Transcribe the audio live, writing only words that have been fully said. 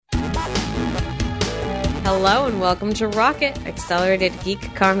Hello and welcome to Rocket, Accelerated Geek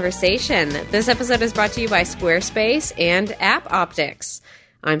Conversation. This episode is brought to you by Squarespace and App Optics.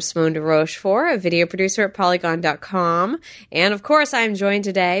 I'm Simone de Rochefort, a video producer at Polygon.com. And of course, I'm joined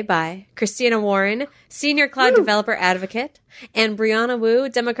today by Christina Warren, Senior Cloud Developer Advocate, and Brianna Wu,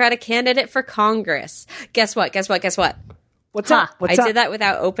 Democratic candidate for Congress. Guess what? What's up? I did that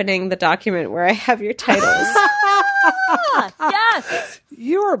without opening the document where I have your titles. Yes.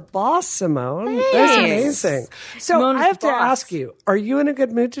 You're a boss, Simone. Thanks. That's amazing. So Simone's I have to boss. ask you, are you in a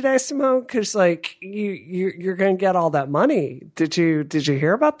good mood today, Simone? Because you're going to get all that money. Did you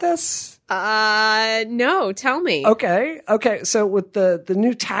hear about this? No, tell me. Okay. So with the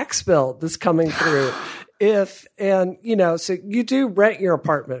new tax bill that's coming through, so you do rent your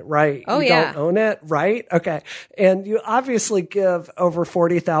apartment, right? Oh, you yeah. don't own it, right? Okay. And you obviously give over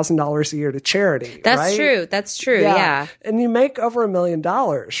 $40,000 a year to charity, right? That's true. Yeah. And you make over $1 million,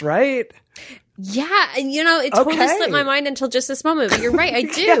 right? Yeah, and it totally Okay. slipped my mind until just this moment, but you're right, I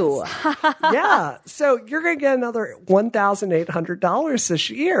do. Yeah. So you're going to get another $1,800 this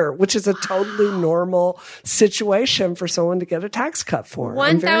year, which is a totally normal situation for someone to get a tax cut for.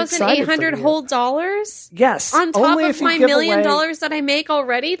 I'm very excited for $1,800 you. whole dollars? Yes. On top only of if you my $1 give million away- that I make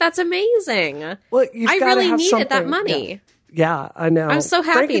already? That's amazing. Well, you've I gotta really have needed that something- money. Yeah, I know. I'm so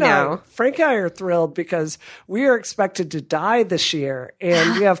happy now. Frank and I are thrilled because we are expected to die this year,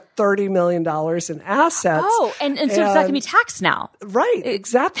 and we have $30 million in assets. Oh, and so it's not going to be taxed now. Right,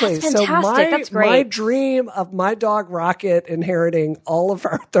 exactly. That's fantastic. That's great. My dream of my dog Rocket inheriting all of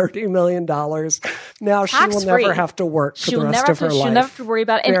our $30 million, now she will Tax-free. never have to work for She'll the rest never of her life. She'll never have to worry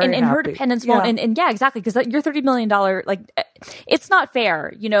about it. Very And her happy. dependents Yeah. won't. And yeah, exactly. Because your $30 million, it's not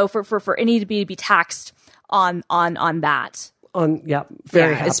fair, for any to be taxed on that.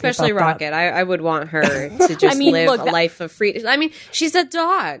 Very happy especially about that. Rocket. I would want her to just live look, a life of freedom. I mean, she's a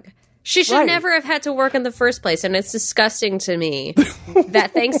dog. She should Right. never have had to work in the first place, and it's disgusting to me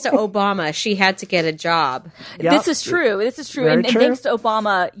that thanks to Obama, she had to get a job. Yep. This is true. Very And true. thanks to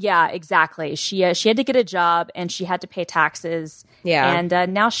Obama, yeah, exactly. She had to get a job and she had to pay taxes. Yeah.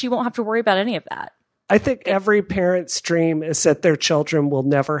 And now she won't have to worry about any of that. I think every parent's dream is that their children will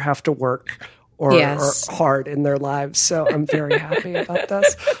never have to work or hard in their lives. So I'm very happy about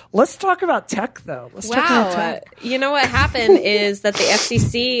this. Let's talk about tech, though. Let's talk about tech. You know what happened is that the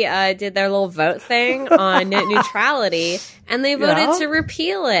FCC did their little vote thing on net neutrality, and they voted Yeah? to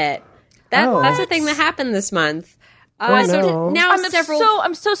repeal it. That's a thing that happened this month. Oh, So no. now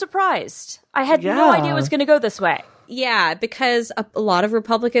I'm so surprised. I had no idea it was going to go this way. Yeah, because a lot of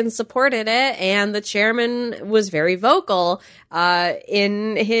Republicans supported it, and the chairman was very vocal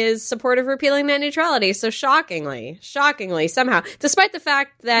in his support of repealing net neutrality. So shockingly, somehow, despite the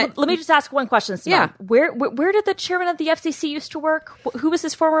fact that Let me just ask one question, Simone. Yeah. Where did the chairman of the FCC used to work? Who was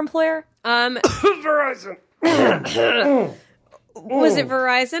his former employer? Verizon. was it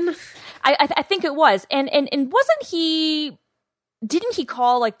Verizon? I think it was. And wasn't he? Didn't he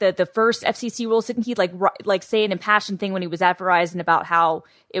call like the first FCC rules? Didn't he like say an impassioned thing when he was at Verizon about how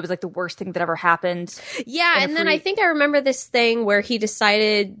it was like the worst thing that ever happened? Yeah, and then I think I remember this thing where he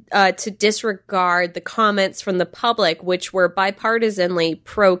decided to disregard the comments from the public, which were bipartisanly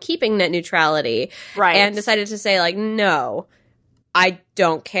pro keeping net neutrality, Right. and decided to say like, no, I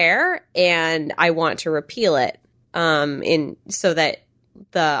don't care, and I want to repeal it, so that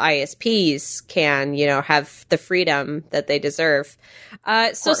the ISPs can, have the freedom that they deserve.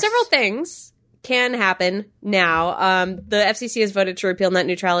 So several things can happen now. The FCC has voted to repeal net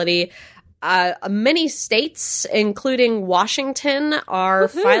neutrality. Many states, including Washington, are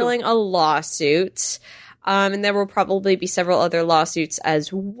filing a lawsuit. And there will probably be several other lawsuits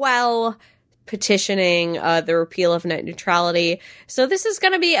as well, petitioning the repeal of net neutrality. So this is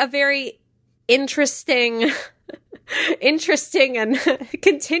going to be a very interesting and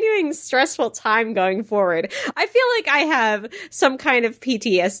continuing stressful time going forward. I feel like I have some kind of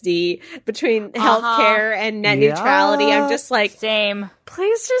PTSD between healthcare and net neutrality. I'm just like, Same.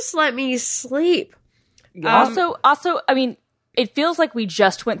 please just let me sleep. Also, I mean, it feels like we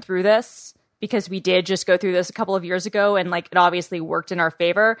just went through this because we did just go through this a couple of years ago, and like it obviously worked in our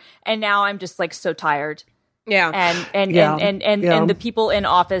favor. And now I'm just like so tired. Yeah. And the people in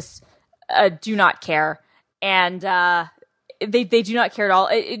office do not care. And they do not care at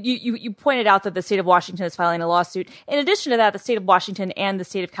all. You pointed out that the state of Washington is filing a lawsuit. In addition to that, the state of Washington and the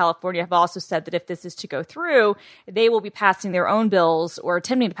state of California have also said that if this is to go through, they will be passing their own bills or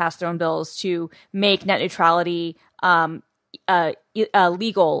attempting to pass their own bills to make net neutrality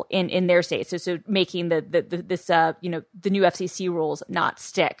legal in their states. So making the new FCC rules not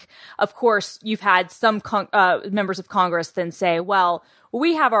stick. Of course, you've had some members of Congress then say, well,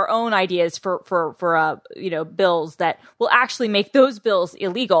 we have our own ideas for bills that will actually make those bills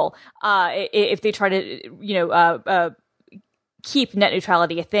illegal if they try to keep net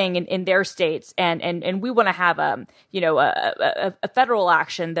neutrality a thing in their states, and we want to have a federal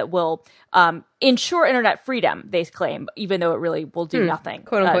action that will ensure internet freedom. They claim, even though it really will do nothing,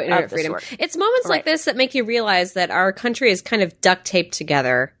 quote unquote, internet freedom. It's moments like this that make you realize that our country is kind of duct taped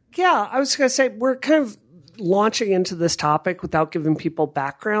together. Yeah, I was going to say we're kind of launching into this topic without giving people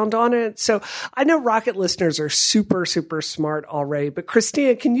background on it. So I know Rocket listeners are super, super smart already, but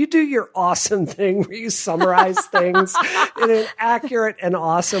Christina, can you do your awesome thing where you summarize things in an accurate and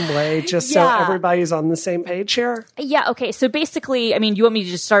awesome way so everybody's on the same page here? Yeah. Okay. So basically, I mean, you want me to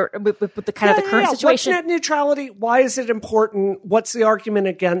just start with the kind of the current situation? What's net neutrality? Why is it important? What's the argument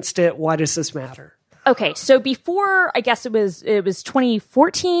against it? Why does this matter? Okay. So before, I guess it was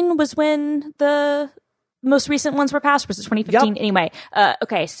 2014 was when the most recent ones were passed. Was it 2015? Yep. Anyway.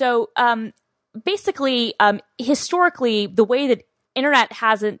 Okay. So, basically, historically, the way that internet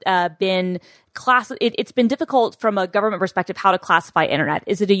hasn't been it's been difficult from a government perspective how to classify internet.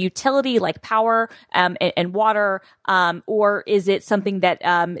 Is it a utility like power and water, or is it something that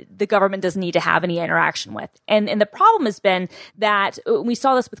the government doesn't need to have any interaction with? And the problem has been that we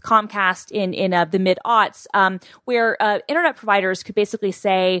saw this with Comcast in the mid-aughts, where internet providers could basically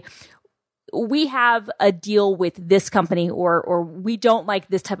say, we have a deal with this company, or we don't like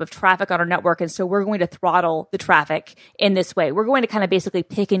this type of traffic on our network, and so we're going to throttle the traffic in this way. We're going to kind of basically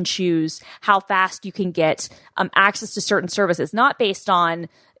pick and choose how fast you can get access to certain services, not based on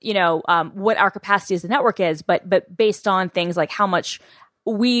what our capacity as the network is, but based on things like how much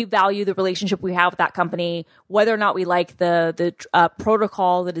we value the relationship we have with that company, whether or not we like the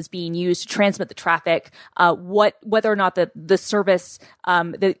protocol that is being used to transmit the traffic, whether or not the service,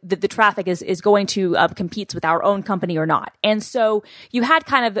 the traffic is going to compete with our own company or not. And so you had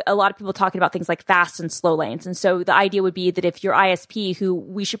kind of a lot of people talking about things like fast and slow lanes. And so the idea would be that if your ISP, who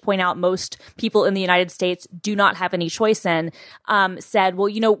we should point out most people in the United States do not have any choice in, said,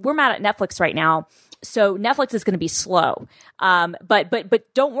 well, we're mad at Netflix right now, so Netflix is going to be slow.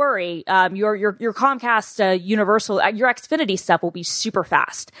 But don't worry. Your Comcast, Universal, your Xfinity stuff will be super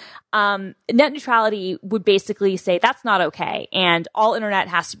fast. Net neutrality would basically say that's not okay. And all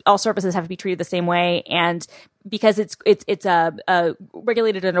all services have to be treated the same way. And because it's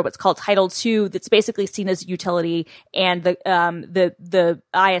regulated under what's called Title II, that's basically seen as a utility, and the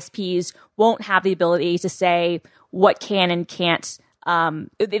ISPs won't have the ability to say what can and can't.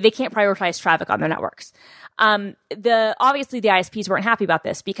 They can't prioritize traffic on their networks. Obviously the ISPs weren't happy about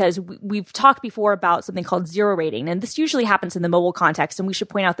this because we've talked before about something called zero rating, and this usually happens in the mobile context. And we should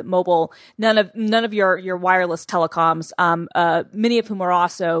point out that mobile, none of your wireless telecoms, many of whom are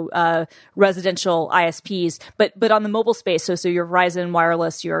also residential ISPs, but on the mobile space, so your Verizon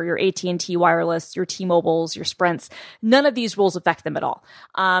Wireless, your AT&T Wireless, your T-Mobiles, your Sprints, none of these rules affect them at all.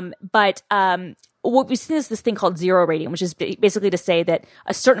 What we've seen is this thing called zero rating, which is basically to say that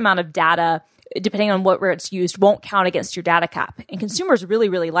a certain amount of data, depending on where it's used, won't count against your data cap. And consumers really,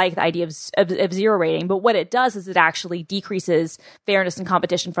 really like the idea of zero rating. But what it does is it actually decreases fairness and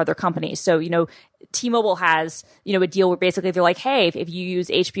competition for other companies. So, T-Mobile has, a deal where basically they're like, hey, if you use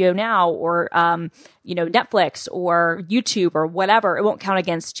HBO Now or, Netflix or YouTube or whatever, it won't count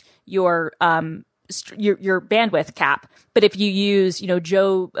against your bandwidth cap. But if you use,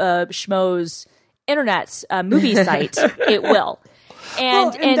 Joe Schmo's internet movie site, it will.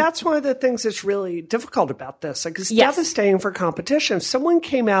 And that's one of the things that's really difficult about this. Like, it's devastating for competition. If someone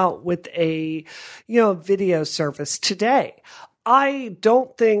came out with a, video service today, I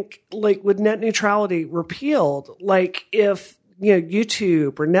don't think, with net neutrality repealed, if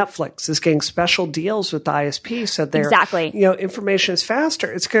YouTube or Netflix is getting special deals with the ISP, so their information is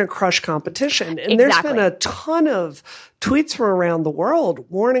faster, it's going to crush competition. And there's been a ton of tweets from around the world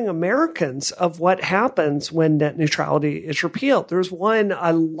warning Americans of what happens when net neutrality is repealed. There's one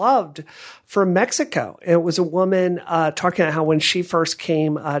I loved from Mexico. It was a woman talking about how when she first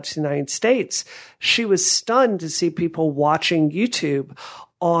came to the United States, she was stunned to see people watching YouTube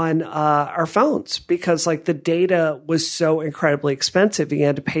on our phones because like the data was so incredibly expensive. You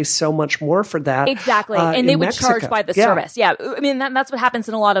had to pay so much more for that. Exactly. And they would charge by the service. Yeah. I mean, that's what happens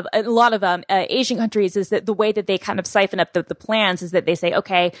in a lot of Asian countries is that the way that they kind of siphon up the plans is that they say,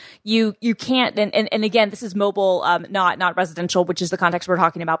 okay, you can't, and again, this is mobile, not residential, which is the context we're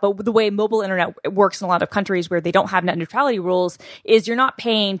talking about. But the way mobile internet works in a lot of countries where they don't have net neutrality rules is you're not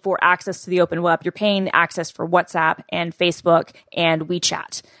paying for access to the open web. You're paying access for WhatsApp and Facebook and WeChat.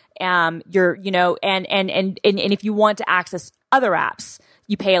 And if you want to access other apps,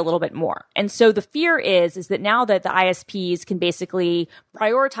 you pay a little bit more. And so the fear is that now that the ISPs can basically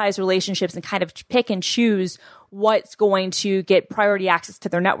prioritize relationships and kind of pick and choose what's going to get priority access to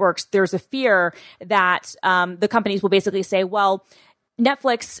their networks, there's a fear that the companies will basically say, well,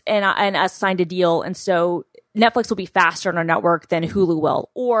 Netflix and us signed a deal, and so Netflix will be faster on our network than Hulu will.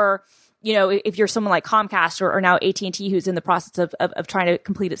 Or if you're someone like Comcast or now AT&T, who's in the process of trying to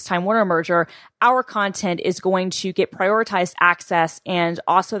complete its Time Warner merger, our content is going to get prioritized access, and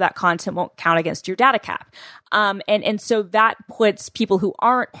also that content won't count against your data cap. And so that puts people who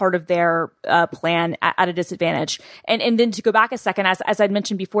aren't part of their plan at a disadvantage. And then to go back a second, as I'd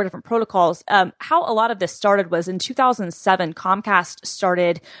mentioned before, different protocols, how a lot of this started was in 2007, Comcast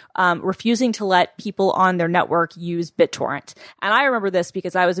started refusing to let people on their network use BitTorrent. And I remember this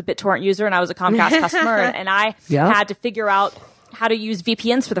because I was a BitTorrent user and I was a Comcast customer, and I had to figure out how to use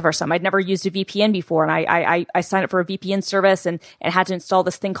VPNs for the first time. I'd never used a VPN before, and I signed up for a VPN service and had to install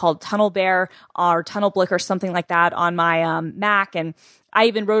this thing called TunnelBear or TunnelBlick or something like that on my Mac. And I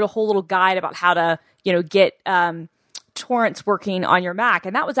even wrote a whole little guide about how to get torrents working on your Mac.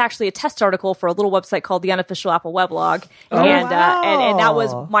 And that was actually a test article for a little website called the Unofficial Apple Weblog. And that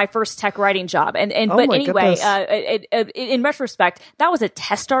was my first tech writing job. But anyway, in retrospect, that was a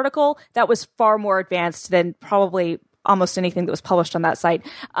test article that was far more advanced than probably almost anything that was published on that site.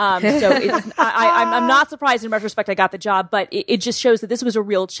 I'm not surprised in retrospect I got the job, but it just shows that this was a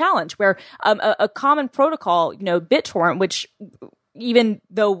real challenge where a common protocol, BitTorrent, which even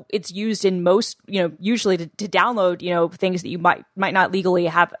though it's used in most, usually to download, things that you might not legally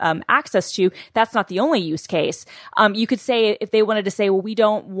have access to, that's not the only use case. You could say, if they wanted to say, well, we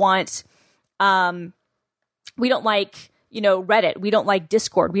don't like Reddit. We don't like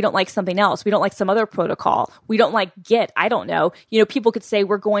Discord. We don't like something else. We don't like some other protocol. We don't like Git. I don't know. People could say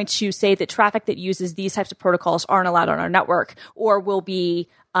we're going to say that traffic that uses these types of protocols aren't allowed on our network, or will be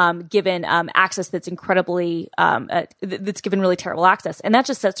given access that's incredibly that's given really terrible access, and that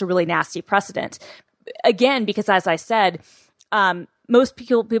just sets a really nasty precedent. Again, because as I said, most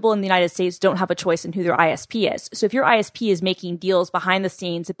people in the United States don't have a choice in who their ISP is. So if your ISP is making deals behind the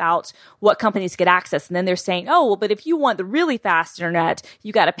scenes about what companies get access, and then they're saying, oh, well, but if you want the really fast internet,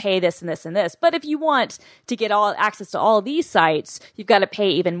 you got to pay this and this and this. But if you want to get all access to all of these sites, you've got to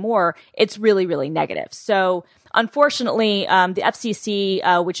pay even more. It's really, really negative. So unfortunately, the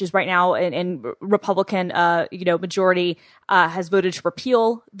FCC, which is right now in Republican, majority, has voted to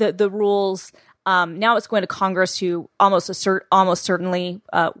repeal the rules. Now it's going to Congress, who almost certainly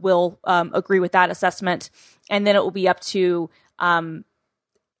will agree with that assessment, and then it will be up to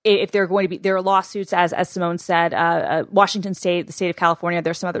if there are going to be there are lawsuits, as Simone said, Washington State, the state of California.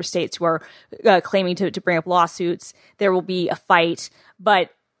 There are some other states who are claiming to bring up lawsuits. There will be a fight, but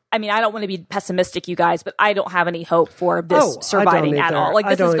I mean, I don't want to be pessimistic, you guys, but I don't have any hope for this surviving at all. Like,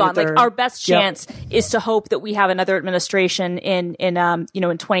 this is gone. Like, our best chance is to hope that we have another administration in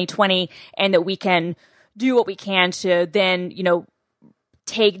 2020, and that we can do what we can to then,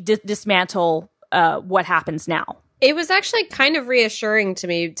 dismantle what happens now. It was actually kind of reassuring to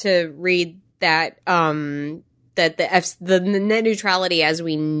me to read that that the net neutrality as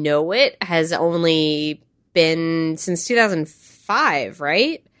we know it has only been since 2005,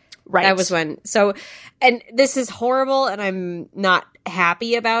 right? Right. That was when. So, and this is horrible, and I'm not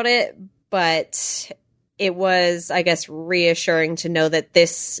happy about it, but it was, I guess, reassuring to know that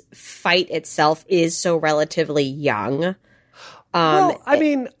this fight itself is so relatively young. Well, I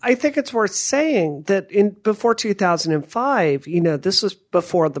mean, I think it's worth saying that before 2005, this was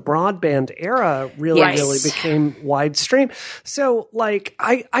before the broadband era really became widestream. So, like,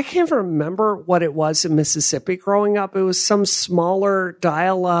 I can't remember what it was in Mississippi growing up. It was some smaller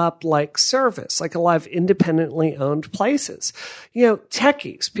dial-up like service, like a lot of independently owned places.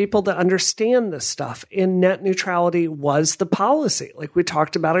 Techies, people that understand this stuff. And net neutrality was the policy. Like, we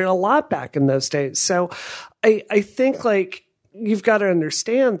talked about it a lot back in those days. So, I think, like, you've got to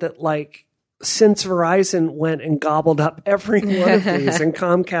understand that, like, since Verizon went and gobbled up every one of these, and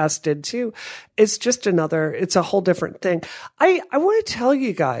Comcast did too, it's a whole different thing. I want to tell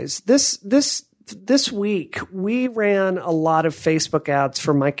you guys, this this week, we ran a lot of Facebook ads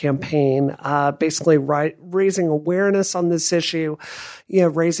for my campaign, basically raising awareness on this issue,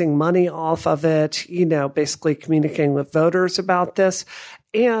 raising money off of it, basically communicating with voters about this.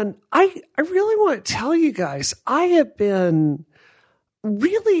 And I really want to tell you guys, I have been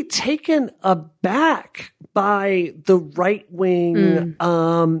really taken aback by the right-wing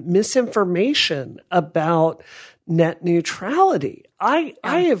misinformation about net neutrality. I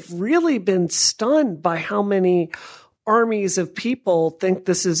have really been stunned by how many armies of people think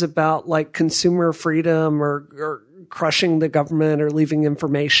this is about like consumer freedom or crushing the government or leaving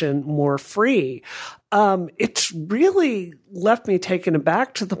information more free. It's really left me taken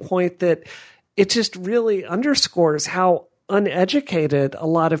aback to the point that it just really underscores how uneducated a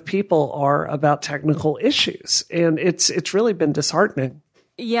lot of people are about technical issues. And it's really been disheartening.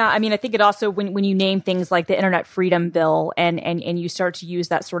 Yeah, I mean, I think it also, when you name things like the Internet Freedom Bill and you start to use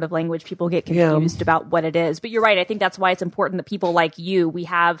that sort of language, people get confused about what it is. But you're right. I think that's why it's important that people like you, we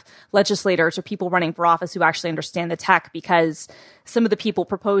have legislators or people running for office who actually understand the tech, because some of the people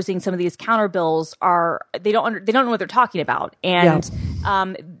proposing some of these counter bills they don't know what they're talking about. And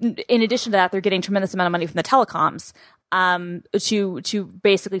in addition to that, they're getting tremendous amount of money from the telecoms to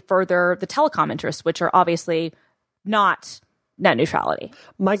basically further the telecom interests, which are obviously not net neutrality.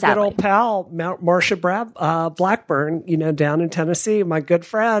 My sadly. Good old pal, Marcia Blackburn, down in Tennessee, my good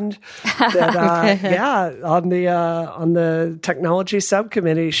friend, that on the technology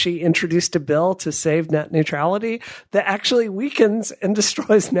subcommittee, she introduced a bill to save net neutrality that actually weakens and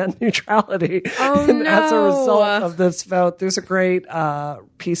destroys net neutrality. Oh, and no. As a result of this vote, there's a great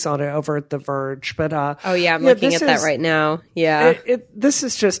piece on it over at The Verge. But I'm looking at that right now. Yeah, this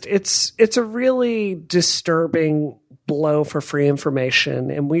is just it's a really disturbing blow for free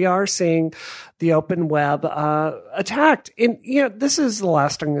information, and we are seeing the open web attacked. And this is the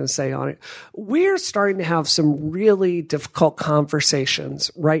last I'm going to say on it. We're starting to have some really difficult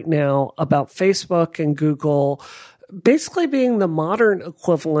conversations right now about Facebook and Google basically being the modern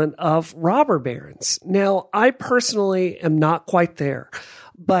equivalent of robber barons. Now, I personally am not quite there,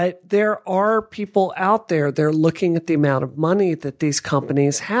 but there are people out there, they're looking at the amount of money that these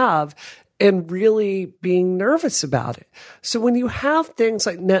companies have and really being nervous about it. So when you have things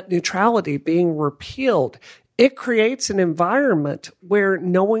like net neutrality being repealed, it creates an environment where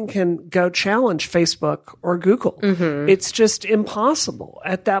no one can go challenge Facebook or Google. Mm-hmm. It's just impossible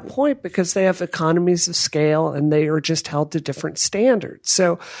at that point because they have economies of scale and they are just held to different standards.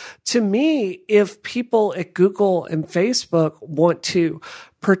 So to me, if people at Google and Facebook want to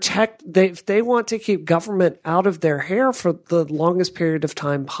if they want to keep government out of their hair for the longest period of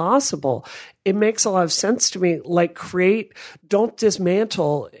time possible, it makes a lot of sense to me. Like don't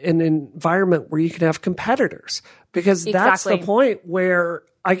dismantle an environment where you can have competitors, because that's the point where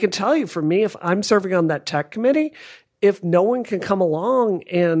I can tell you, for me, if I'm serving on that tech committee, if no one can come along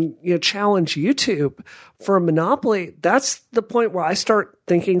and challenge YouTube for a monopoly, that's the point where I start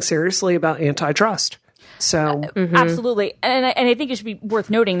thinking seriously about antitrust. So absolutely, and I think it should be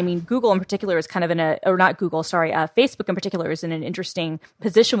worth noting. I mean, Google in particular is kind of Facebook in particular is in an interesting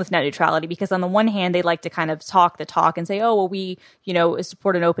position with net neutrality, because on the one hand, they like to kind of talk the talk and say, oh, well, we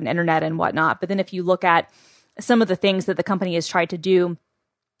support an open internet and whatnot. But then if you look at some of the things that the company has tried to do,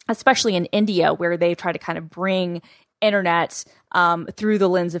 especially in India, where they try to kind of bring internet through the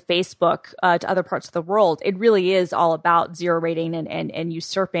lens of Facebook to other parts of the world, it really is all about zero rating and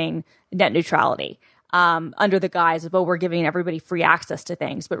usurping net neutrality. Under the guise of, we're giving everybody free access to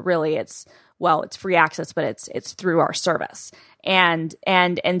things, but really it's free access, but it's through our service. And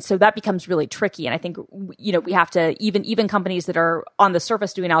so that becomes really tricky. And I think, we have to, even companies that are on the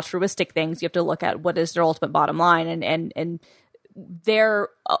surface doing altruistic things, you have to look at what is their ultimate bottom line, and their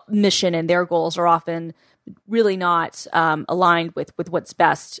mission and their goals are often really not aligned with what's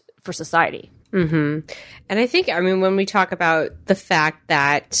best for society. Mm-hmm. And I think, when we talk about the fact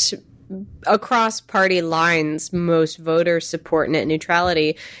that across party lines, most voters support net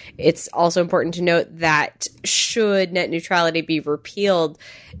neutrality, it's also important to note that should net neutrality be repealed,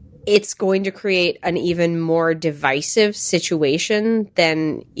 it's going to create an even more divisive situation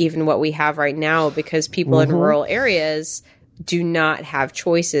than even what we have right now, because people in rural areas do not have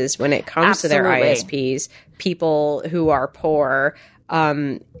choices when it comes to their ISPs. People who are poor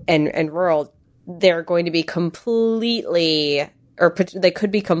and rural, they're going to be they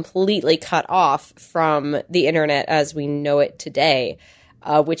could be completely cut off from the internet as we know it today,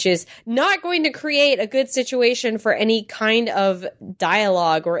 which is not going to create a good situation for any kind of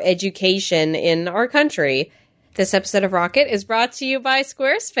dialogue or education in our country. This episode of Rocket is brought to you by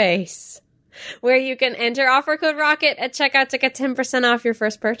Squarespace, where you can enter offer code ROCKET at checkout to get 10% off your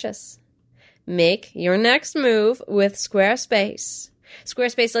first purchase. Make your next move with Squarespace.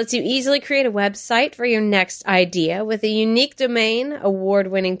 Squarespace lets you easily create a website for your next idea with a unique domain,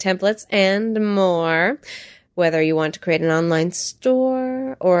 award-winning templates, and more. Whether you want to create an online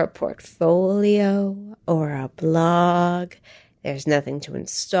store or a portfolio or a blog, there's nothing to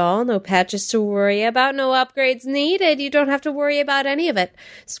install, no patches to worry about, no upgrades needed. You don't have to worry about any of it.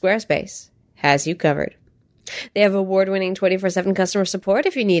 Squarespace has you covered. They have award-winning 24/7 customer support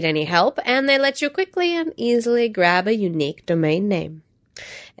if you need any help, and they let you quickly and easily grab a unique domain name.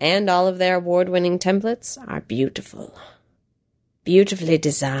 And all of their award-winning templates are beautiful. Beautifully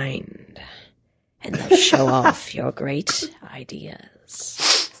designed. And they'll show off your great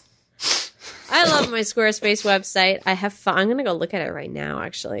ideas. I love my Squarespace website. I have fun. I'm going to go look at it right now,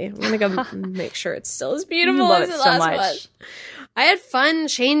 actually. I'm going to go make sure it's still as beautiful as the last one. I had fun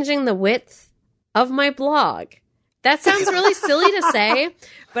changing the width of my blog. That sounds really silly to say,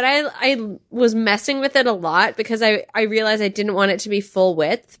 but I was messing with it a lot because I realized I didn't want it to be full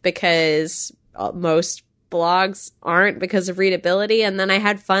width because most blogs aren't because of readability. And then I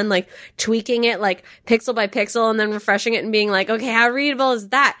had fun like tweaking it like pixel by pixel and then refreshing it and being like, okay, how readable is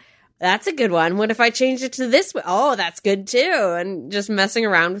that? That's a good one. What if I change it to this way? Oh, that's good too. And just messing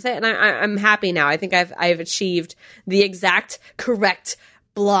around with it. And I'm happy now. I think I've achieved the exact correct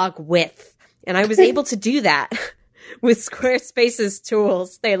blog width. And I was able to do that with Squarespace's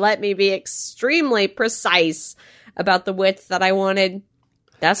tools. They let me be extremely precise about the width that I wanted.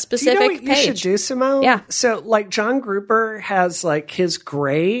 That specific do you know what page. You should do, Simone? Yeah. So, like, John Gruber has, like, his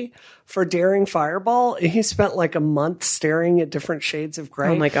gray for Daring Fireball, and he spent, like, a month staring at different shades of gray.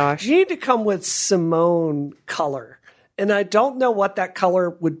 Oh, my gosh. You need to come with Simone color. And I don't know what that color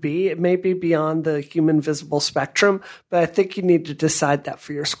would be. It may be beyond the human visible spectrum, but I think you need to decide that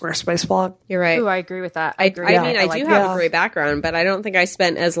for your Squarespace blog. You're right. Ooh, I agree with that. I do have a gray background, but I don't think I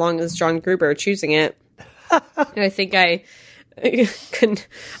spent as long as John Gruber choosing it. I think I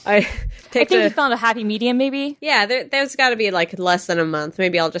think you found a happy medium, maybe. Yeah, there's got to be like less than a month.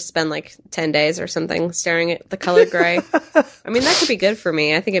 Maybe I'll just spend like 10 days or something staring at the color gray. I mean, that could be good for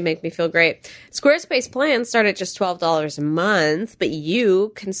me. I think it'd make me feel great. Squarespace plans start at just $12 a month, but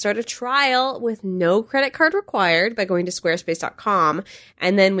you can start a trial with no credit card required by going to squarespace.com.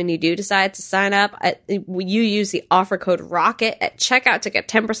 And then when you do decide to sign up, you use the offer code ROCKET at checkout to get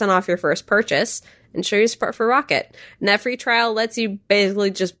 10% off your first purchase and show your support for Rocket. And that free trial lets you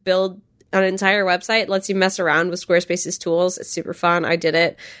basically just build an entire website, lets you mess around with Squarespace's tools. It's super fun. I did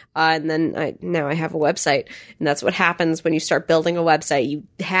it. And then now I have a website. And that's what happens when you start building a website. You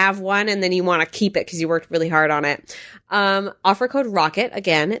have one and then you want to keep it because you worked really hard on it. Offer code ROCKET,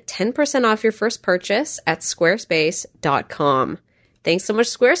 again, 10% off your first purchase at squarespace.com. Thanks so much,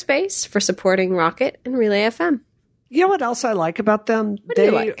 Squarespace, for supporting Rocket and Relay FM. You know what else I like about them?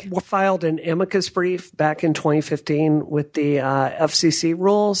 They filed an amicus brief back in 2015 with the FCC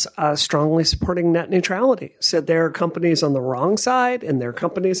rules strongly supporting net neutrality. Said there are companies on the wrong side and there are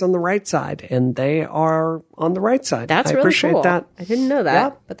companies on the right side, and they are on the right side. That's I really appreciate cool. that. I didn't know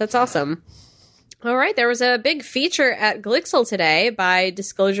that, but that's awesome. All right, there was a big feature at Glixel today by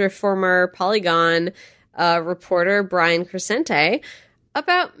Disclosure former Polygon reporter Brian Crescente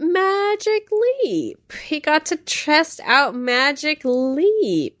about Magic Leap. He got to test out Magic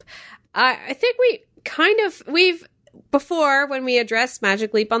Leap. I think we've before, when we addressed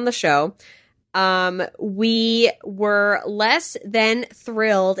Magic Leap on the show, we were less than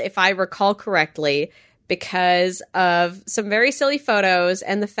thrilled, if I recall correctly, because of some very silly photos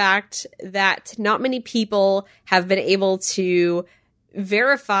and the fact that not many people have been able to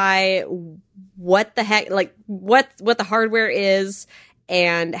verify what the heck, like what the hardware is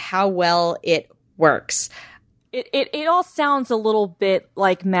and how well it works. It all sounds a little bit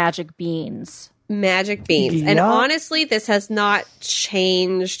like Magic Beans. Magic Beans. Yeah. And honestly, this has not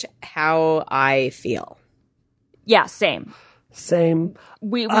changed how I feel. Yeah, same.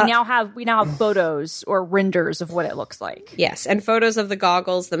 We now have photos or renders of what it looks like. Yes, and photos of the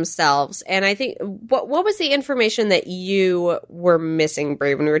goggles themselves. And I think what was the information that you were missing,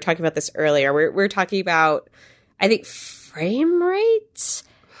 Bree, when we were talking about this earlier? We were talking about, I think, frame rate.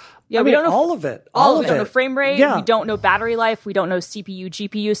 Yeah, we don't know all of it. We don't know frame rate. Yeah. We don't know battery life. We don't know CPU,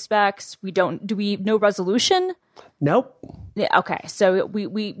 GPU specs. Do we know resolution? Nope. Yeah, okay, so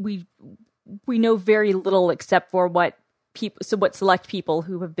we know very little except for what select people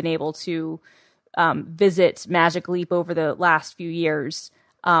who have been able to visit Magic Leap over the last few years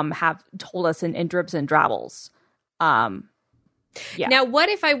have told us in dribs and drabbles. Yeah. Now, what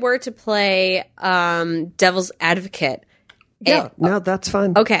if I were to play Devil's Advocate? Yeah, no, that's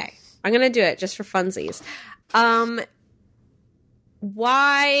fine. Okay, I'm going to do it just for funsies.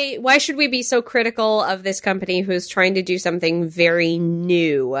 why should we be so critical of this company who's trying to do something very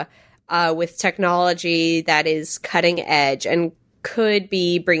new with technology that is cutting edge and could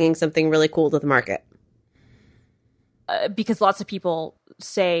be bringing something really cool to the market? Because lots of people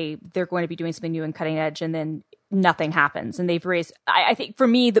say they're going to be doing something new and cutting edge, and then nothing happens. And they've raised, I think for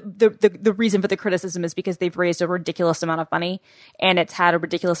me, the reason for the criticism is because they've raised a ridiculous amount of money, and it's had a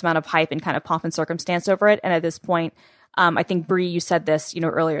ridiculous amount of hype and kind of pomp and circumstance over it. And at this point, I think, Brie, you said this,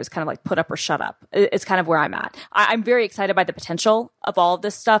 earlier, it's kind of like put up or shut up. It's kind of where I'm at. I'm very excited by the potential of all of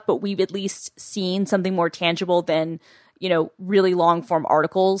this stuff, but we've at least seen something more tangible than, really long form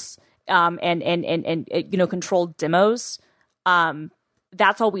articles, and controlled demos.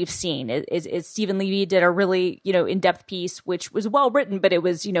 That's all we've seen is Stephen Levy did a really, in-depth piece, which was well written, but it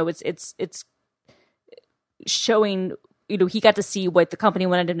was, it's showing, he got to see what the company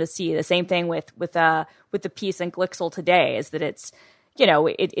wanted him to see. The same thing with the piece in Glixel today is that it's,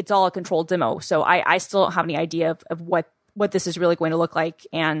 it's all a controlled demo. So I still don't have any idea of what this is really going to look like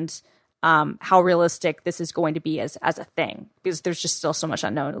and how realistic this is going to be as a thing, because there's just still so much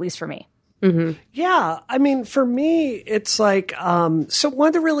unknown, at least for me. Mm-hmm. Yeah. I mean, for me, it's like, so one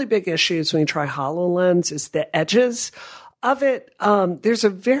of the really big issues when you try HoloLens is the edges of it. There's a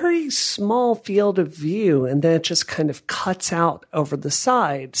very small field of view, and then it just kind of cuts out over the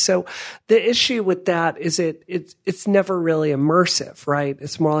side. So the issue with that is it's never really immersive, right?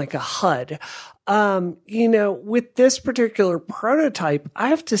 It's more like a HUD. With this particular prototype, I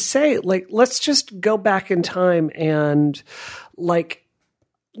have to say, like, let's just go back in time and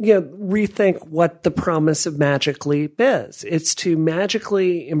rethink what the promise of Magic Leap is. It's to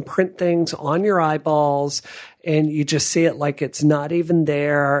magically imprint things on your eyeballs, and you just see it like it's not even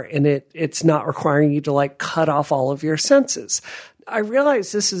there, and it's not requiring you to cut off all of your senses. I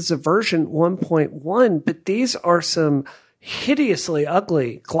realize this is a version 1.1, but these are some hideously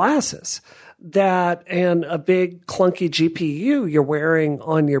ugly glasses and a big clunky GPU you're wearing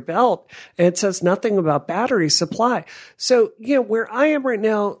on your belt, and it says nothing about battery supply. So, where I am right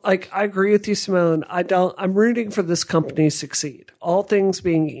now, I agree with you, Simone. I'm rooting for this company to succeed. All things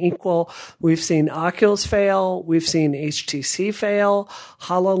being equal, we've seen Oculus fail. We've seen HTC fail.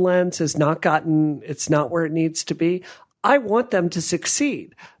 HoloLens it's not where it needs to be. I want them to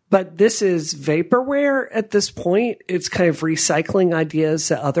succeed. But this is vaporware at this point. It's kind of recycling ideas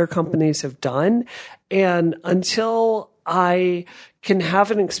that other companies have done. And until I can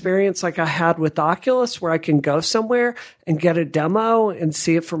have an experience like I had with Oculus, where I can go somewhere and get a demo and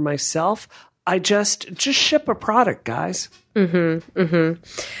see it for myself, I just ship a product, guys. Mm-hmm. Mm-hmm.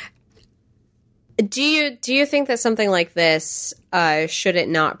 Do you think that something like this, should it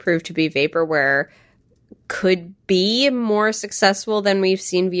not prove to be vaporware, could be more successful than we've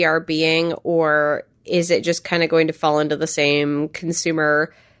seen VR being, or is it just kind of going to fall into the same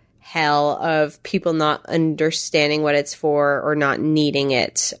consumer hell of people not understanding what it's for, or not needing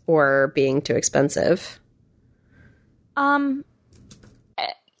it, or being too expensive? I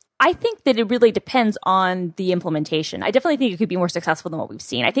think that it really depends on the implementation. I definitely think it could be more successful than what we've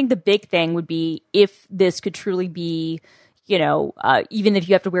seen. I think the big thing would be if this could truly be, even if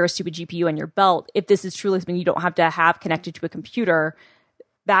you have to wear a stupid GPU on your belt, if this is truly something you don't have to have connected to a computer,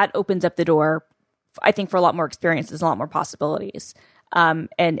 that opens up the door, I think, for a lot more experiences, a lot more possibilities. And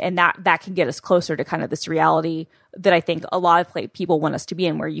that can get us closer to kind of this reality that I think a lot of people want us to be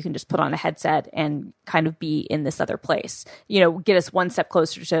in, where you can just put on a headset and kind of be in this other place, get us one step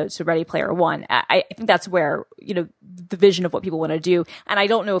closer to Ready Player One. I think that's where, the vision of what people want to do. And I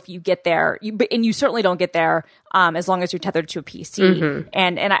don't know if you get there, and you certainly don't get there as long as you're tethered to a PC. Mm-hmm.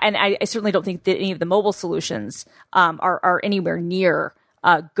 And I certainly don't think that any of the mobile solutions are anywhere near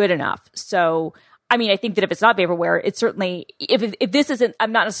good enough. So, I mean, I think that if it's not vaporware, it's certainly, if this isn't,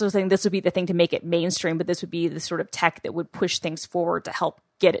 I'm not necessarily saying this would be the thing to make it mainstream, but this would be the sort of tech that would push things forward to help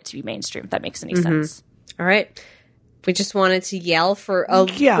get it to be mainstream, if that makes any sense. All right. We just wanted to yell for a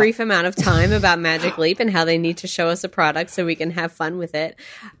brief amount of time about Magic Leap and how they need to show us a product so we can have fun with it.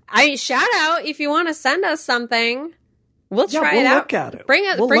 Shout out if you want to send us something. We'll try it out. Look at it. Bring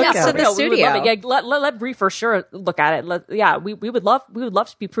us to the studio. Yeah, let Brie for sure look at it. We would love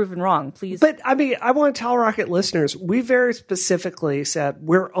to be proven wrong, please. But I mean, I want to tell Rocket listeners, we very specifically said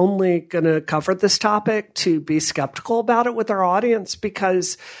we're only going to cover this topic to be skeptical about it with our audience,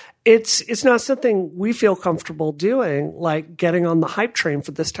 because it's not something we feel comfortable doing, like getting on the hype train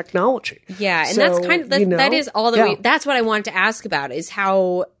for this technology. Yeah, and that's kind of that is all that that's what I wanted to ask about, is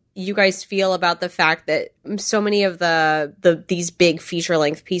how you guys feel about the fact that so many of these big feature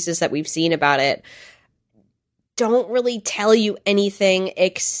length pieces that we've seen about it don't really tell you anything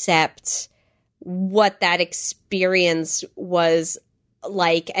except what that experience was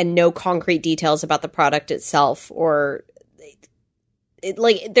like, and no concrete details about the product itself, or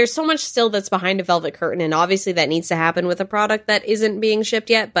like, there's so much still that's behind a velvet curtain, and obviously that needs to happen with a product that isn't being shipped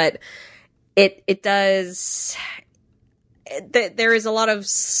yet, but it does. There is a lot of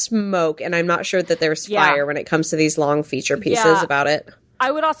smoke, and I'm not sure that there's fire when it comes to these long feature pieces about it.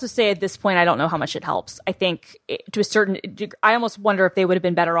 I would also say at this point, I don't know how much it helps. I think to a certain degree, I almost wonder if they would have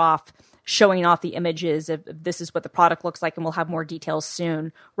been better off showing off the images of this is what the product looks like and we'll have more details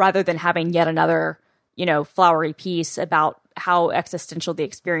soon, rather than having yet another, flowery piece about how existential the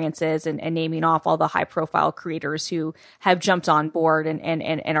experience is, and naming off all the high profile creators who have jumped on board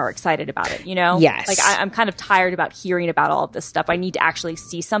and are excited about it, Yes. Like I'm kind of tired about hearing about all of this stuff. I need to actually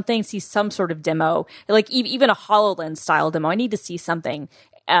see some sort of demo, like even a HoloLens style demo. I need to see something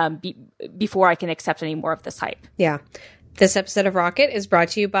before I can accept any more of this hype. Yeah. This episode of Rocket is brought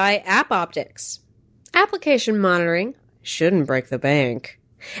to you by AppOptics. Application monitoring shouldn't break the bank.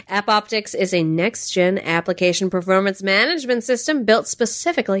 AppOptics is a next-gen application performance management system built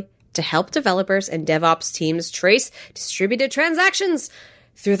specifically to help developers and DevOps teams trace distributed transactions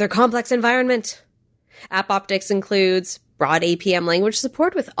through their complex environment. AppOptics includes broad APM language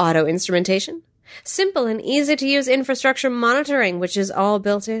support with auto instrumentation, simple and easy-to-use infrastructure monitoring, which is all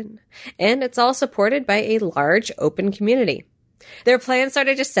built in, and it's all supported by a large open community. Their plans start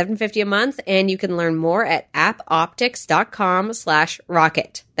at just $7.50 a month, and you can learn more at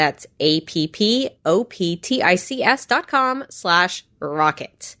appoptics.com/rocket. That's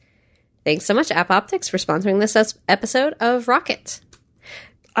appoptics.com/rocket. Thanks so much, AppOptics, for sponsoring this episode of Rocket.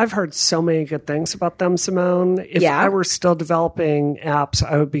 I've heard so many good things about them, Simone. If I were still developing apps,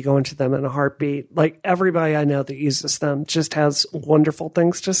 I would be going to them in a heartbeat. Like, everybody I know that uses them just has wonderful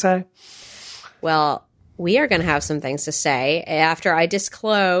things to say. Well, we are going to have some things to say after I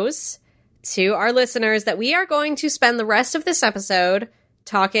disclose to our listeners that we are going to spend the rest of this episode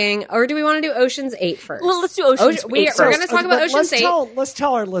talking, or do we want to do Ocean's 8 first? Well, let's do Ocean's 8 first. We're going to talk about Ocean's 8. Let's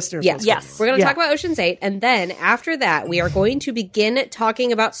tell our listeners. Yes. We're going to talk about Ocean's 8, and then after that, we are going to begin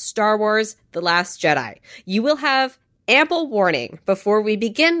talking about Star Wars: The Last Jedi. You will have ample warning before we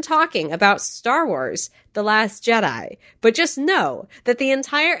begin talking about Star Wars: The Last Jedi. But just know that the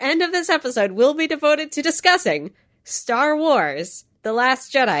entire end of this episode will be devoted to discussing Star Wars: The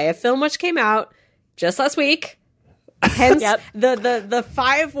Last Jedi, a film which came out just last week. Hence the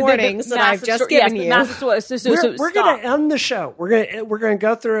 5 warnings that I've just given you. We're going to end the show. We're going to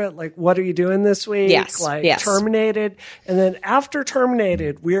go through it. Like, what are you doing this week? Yes. Terminated, and then after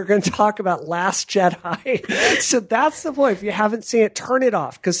Terminated, we are going to talk about Last Jedi. So that's the point. If you haven't seen it, turn it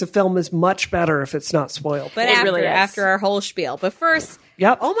off, because the film is much better if it's not spoiled. But after our whole spiel. But first.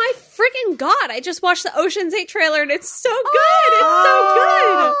 Yep. Oh my freaking God. I just watched the Ocean's 8 trailer and it's so good. It's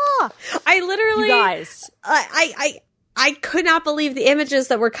so good. I literally, you guys, I could not believe the images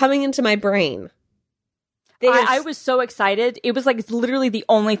that were coming into my brain. I was so excited. It was like, it's literally the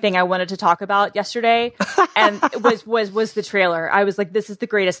only thing I wanted to talk about yesterday. And it was the trailer. I was like, this is the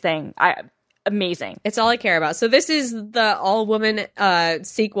greatest thing. Amazing. It's all I care about. So this is the all-woman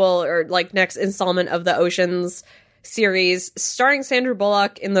sequel, or like next installment of the Oceans series, starring Sandra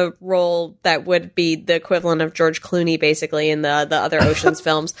Bullock in the role that would be the equivalent of George Clooney, basically, in the other Oceans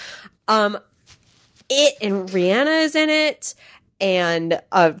films. It and Rihanna is in it, and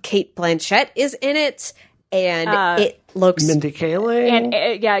Kate Blanchett is in it, and it looks Mindy Kaling, and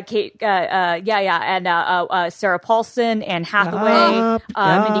and Sarah Paulson, Anne Hathaway,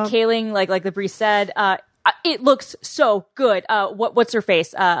 Mindy Kaling, like the Bree said. It looks so good. What's her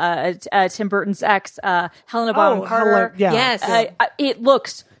face? Tim Burton's ex, Helena Bonham Carter. Yes. It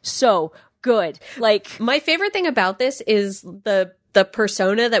looks so good. Like, my favorite thing about this is the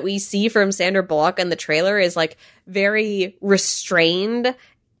persona that we see from Sandra Bullock in the trailer is like very restrained,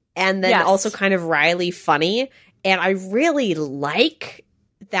 and then also kind of wryly funny. And I really like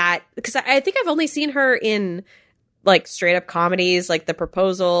that, because I think I've only seen her in like straight up comedies like The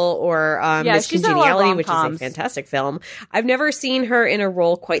Proposal or Miss Congeniality, which is a fantastic film. I've never seen her in a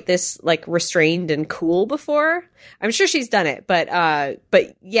role quite this like restrained and cool before. I'm sure she's done it, but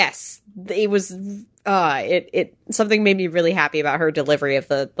yes, it was it something made me really happy about her delivery of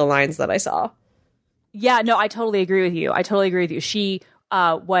the lines that I saw. Yeah, no, I totally agree with you. She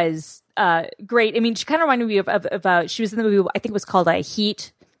was great. I mean, she kind of reminded me of she was in the movie, I think it was called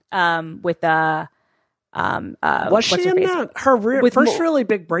Heat, with was she in that? Her first really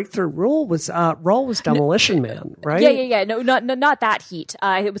big breakthrough role was Demolition Man, right? Yeah. No, not that Heat.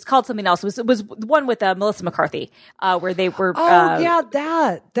 It was called something else. It was the one with Melissa McCarthy, where they were.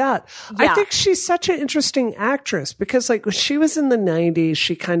 That. Yeah. I think she's such an interesting actress, because like when she was in the 90s,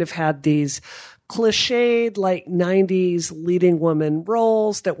 she kind of had these cliched like 90s leading woman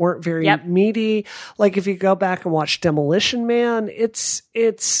roles that weren't very meaty. Like if you go back and watch Demolition Man, it's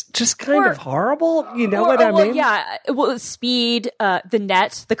just kind of horrible. You know what I mean? Yeah. Well, Speed, The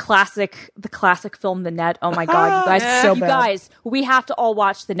Net, the classic film, The Net. Oh my God, you guys, guys, we have to all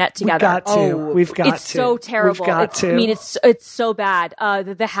watch The Net together. We've got to. It's so terrible. I mean, it's so bad.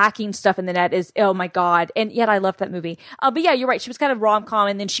 The hacking stuff in The Net is, oh my God. And yet I love that movie. But yeah, you're right. She was kind of rom-com,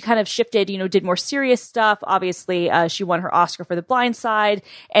 and then she kind of shifted, did more serious stuff. Obviously, she won her Oscar for The Blind Side,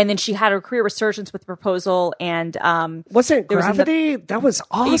 and then she had her career resurgence with The Proposal. And wasn't Gravity? That was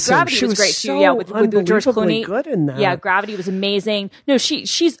awesome. Gravity was great too. Yeah, with George Clooney. Good in that. Yeah, Gravity was amazing. No,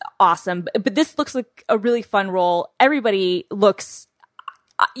 she's awesome. But this looks like a really fun role. Everybody looks.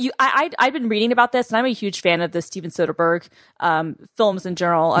 I've been reading about this, and I'm a huge fan of the Steven Soderbergh films in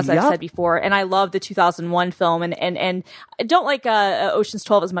general, as I've said before. And I love the 2001 film, and I don't like Ocean's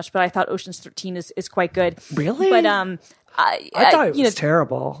 12 as much, but I thought Ocean's 13 is quite good. Really? But I thought it was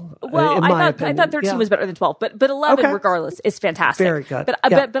terrible. Well, I thought 13 was better than 12, but 11 regardless is fantastic. Very good. But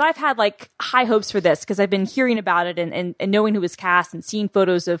I've had like high hopes for this because I've been hearing about it and knowing who was cast and seeing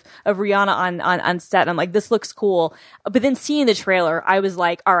photos of Rihanna on set. And I'm like, this looks cool. But then seeing the trailer, I was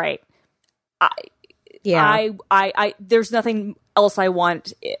like, all right, there's nothing else I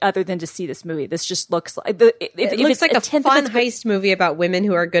want other than to see this movie. This just looks like it looks like a fun heist movie about women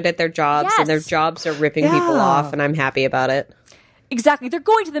who are good at their jobs and their jobs are ripping people off, and I'm happy about it. Exactly. They're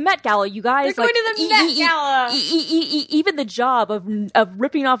going to the Met Gala, you guys. They're going to the Met Gala. Even the job of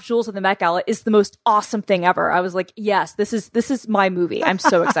ripping off jewels at the Met Gala is the most awesome thing ever. I was like, yes, this is my movie. I'm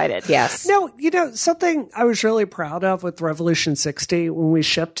so excited. Yes. No, something I was really proud of with Revolution 60 when we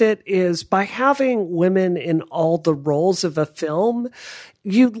shipped it is by having women in all the roles of a film,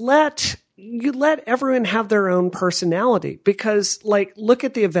 you let everyone have their own personality because, like, look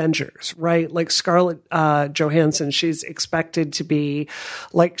at the Avengers, right? Like Scarlett Johansson, she's expected to be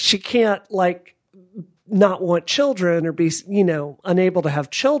like, she can't like not want children or be, unable to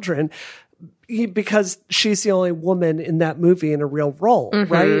have children because she's the only woman in that movie in a real role,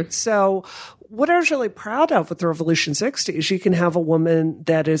 right? So what I was really proud of with the Revolution 60 is you can have a woman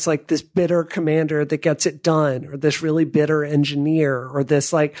that is like this bitter commander that gets it done, or this really bitter engineer, or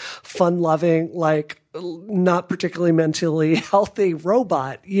this like fun-loving, like not particularly mentally healthy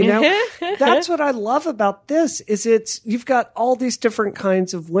robot, That's what I love about this is you've got all these different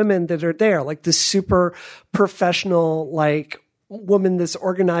kinds of women that are there, like this super professional, like woman that's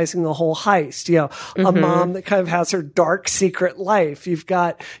organizing the whole heist, a mom that kind of has her dark secret life. You've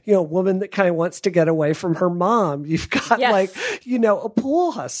got, a woman that kind of wants to get away from her mom. You've got a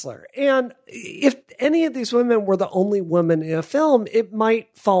pool hustler. And if any of these women were the only woman in a film, it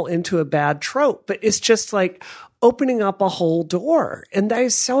might fall into a bad trope, but it's just like opening up a whole door. And that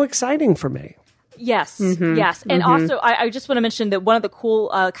is so exciting for me. Yes, yes. And also, I just want to mention that one of the cool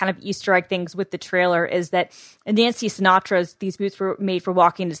kind of Easter egg things with the trailer is that Nancy Sinatra's These Boots Were Made for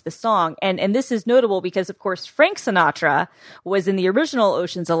Walking is the song. And this is notable because, of course, Frank Sinatra was in the original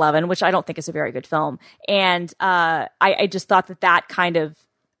Ocean's 11, which I don't think is a very good film. And I just thought that kind of,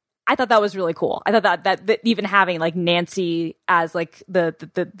 I thought that was really cool. I thought that even having like Nancy as like the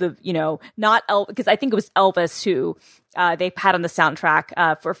not Elvis, because I think it was Elvis who they had on the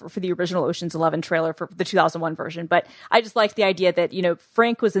soundtrack for the original Ocean's 11 trailer for the 2001 version. But I just liked the idea that,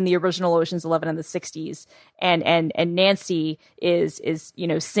 Frank was in the original Ocean's 11 in the 60s and Nancy is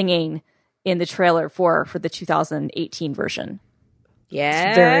singing in the trailer for the 2018 version.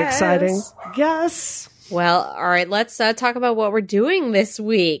 Yes. Very exciting. Yes. Well, all right, let's talk about what we're doing this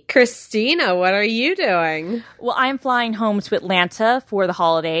week. Christina, what are you doing? Well, I'm flying home to Atlanta for the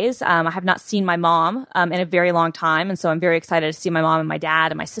holidays. I have not seen my mom in a very long time, and so I'm very excited to see my mom and my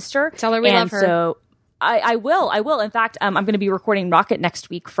dad and my sister. Tell her we love her. So I will. In fact, I'm going to be recording Rocket next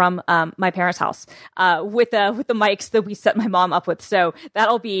week from my parents' house with the mics that we set my mom up with. So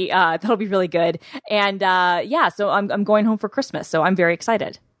that'll be really good. And so I'm going home for Christmas. So I'm very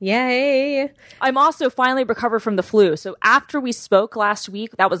excited. Yay. I'm also finally recovered from the flu. So after we spoke last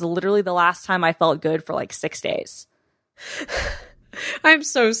week, that was literally the last time I felt good for like 6 days. I'm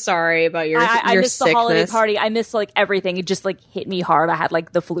so sorry about your I missed sickness. The holiday party. I missed like everything. It just like hit me hard. I had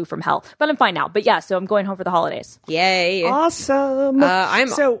like the flu from hell, but I'm fine now. But yeah, so I'm going home for the holidays. Yay. Awesome. Go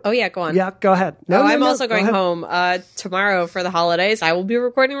on. Yeah, go ahead. I'm also going home tomorrow for the holidays. I will be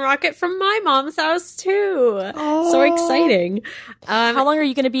recording Rocket from my mom's house too. Oh. So exciting. How long are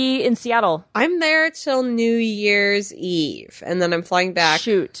you going to be in Seattle? I'm there till New Year's Eve, and then I'm flying back.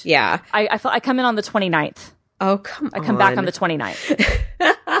 Shoot. Yeah. I come in on the 29th. Oh, come on. I come back on the 29th.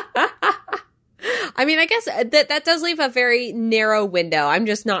 I mean, I guess that does leave a very narrow window. I'm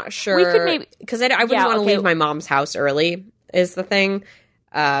just not sure. We could maybe, because I wouldn't want to leave my mom's house early, is the thing.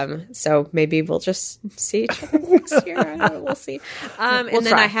 So maybe we'll just see each other next year. We'll see. And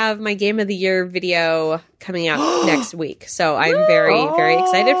then I have my Game of the Year video coming out next week. So I'm very, very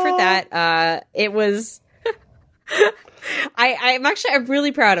excited for that. It was... I'm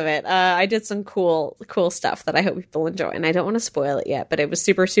really proud of it. I did some cool stuff that I hope people enjoy, and I don't want to spoil it yet, but it was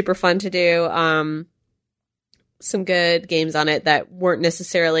super, super fun to do. Some good games on it that weren't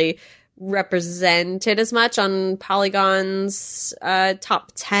necessarily represented as much on Polygon's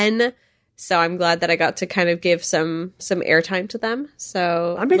top 10. So I'm glad that I got to kind of give some airtime to them.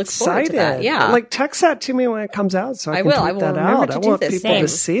 So I'm excited. Yeah, like text that to me when it comes out, so I will. Tweet I will that remember out. to I do want this. people to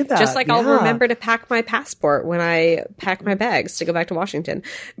see that. Just like I'll remember to pack my passport when I pack my bags to go back to Washington.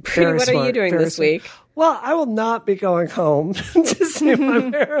 What are you doing this week? Well, I will not be going home to see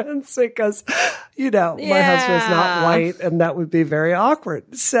my parents because, my husband's not white, and that would be very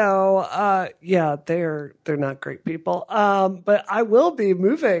awkward. So, they're not great people. But I will be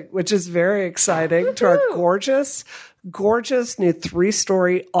moving, which is very exciting, to our gorgeous new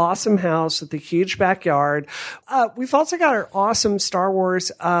 3-story awesome house with a huge backyard. We've also got our awesome Star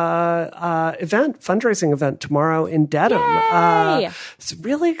Wars fundraising event tomorrow in Dedham. It's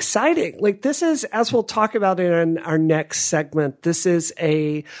really exciting. Like, this is, as we'll talk about in our next segment, this is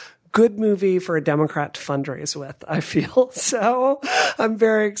a good movie for a Democrat to fundraise with, I feel. So I'm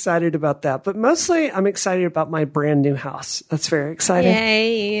very excited about that. But mostly I'm excited about my brand new house. That's very exciting.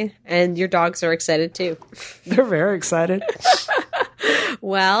 Yay. And your dogs are excited too. They're very excited.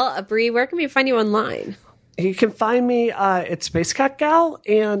 Well, Bree, where can we find you online? You can find me at Space Cat Gal,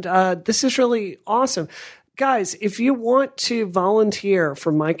 and this is really awesome. Guys, if you want to volunteer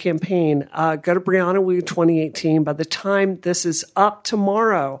for my campaign, go to Brianna Wu 2018. By the time this is up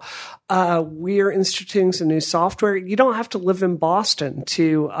tomorrow, we are instituting some new software. You don't have to live in Boston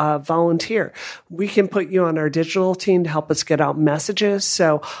to volunteer. We can put you on our digital team to help us get out messages.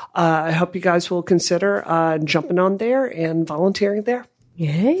 So I hope you guys will consider jumping on there and volunteering there.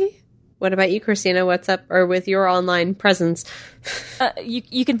 Yay. What about you, Christina? What's up or with your online presence?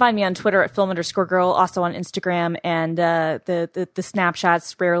 You can find me on Twitter at film_girl, also on Instagram and the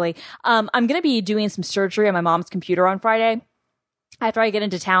Snapchats rarely. I'm going to be doing some surgery on my mom's computer on Friday after I get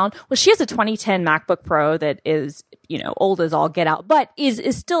into town. Well, she has a 2010 MacBook Pro that is, old as all get out, but is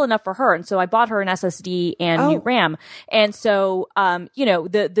still enough for her. And so I bought her an SSD and new RAM. And so,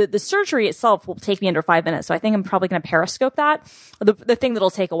 the surgery itself will take me under 5 minutes. So I think I'm probably going to Periscope that. The thing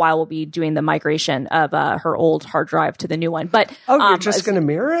that'll take a while will be doing the migration of her old hard drive to the new one. But you're just going to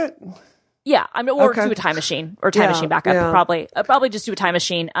mirror it? Yeah, or do a time machine or machine backup. Yeah. Probably just do a time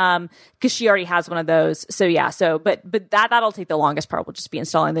machine because she already has one of those. So yeah, but that'll take the longest part. Will just be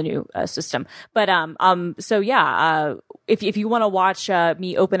installing the new system. But if you want to watch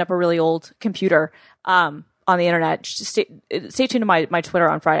me open up a really old computer on the internet, just stay tuned to my Twitter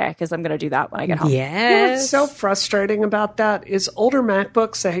on Friday because I'm going to do that when I get home. Yes. What's so frustrating about that is older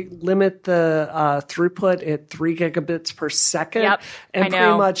MacBooks, they limit the throughput at 3 gigabits per second. Yep, and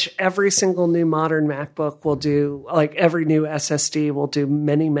pretty much every single new modern MacBook will do, like every new SSD will do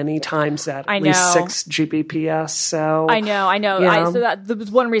many, many times that. At least 6 Gbps. So I know. So that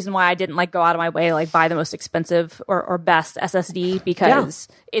was one reason why I didn't go out of my way to buy the most expensive or best SSD because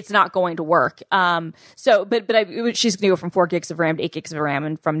it's not going to work. She's going to go from 4 gigs of RAM to 8 gigs of RAM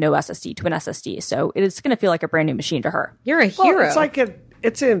and from no SSD to an SSD. So it's going to feel like a brand new machine to her. You're a hero.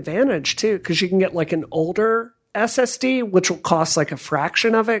 It's an advantage too, because you can get an older SSD, which will cost a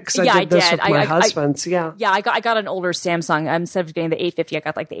fraction of it. Because I did this with my husband's. Yeah, I got an older Samsung. Instead of getting the 850, I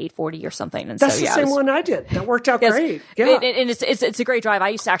got the 840 or something. And that's the same one I did. That worked out great. Yeah, and it's a great drive. I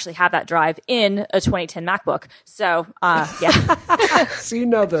used to actually have that drive in a 2010 MacBook. So yeah, so you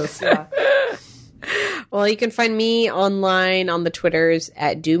know this. Yeah. Well, you can find me online on the Twitters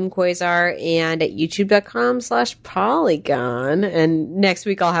at DoomQuasar and at youtube.com/Polygon. And next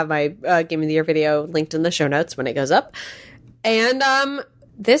week I'll have my Game of the Year video linked in the show notes when it goes up. And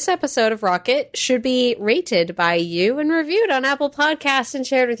this episode of Rocket should be rated by you and reviewed on Apple Podcasts and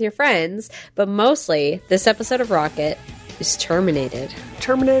shared with your friends. But mostly, this episode of Rocket is terminated.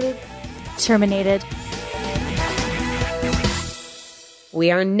 Terminated.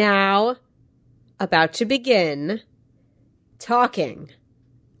 We are now about to begin talking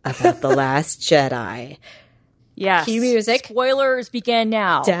about The Last Jedi. Yes. Cue music. Spoilers begin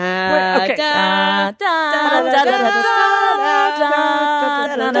now.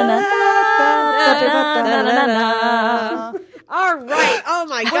 All right. Oh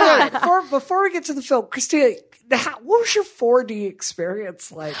my God. Before we get to the film, Christina, what was your 4D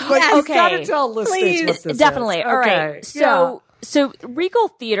experience like? Yes. You've got to tell listeners what this Definitely. is. All right. So Regal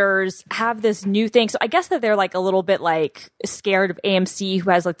Theaters have this new thing. So I guess that they're like a little bit like scared of AMC,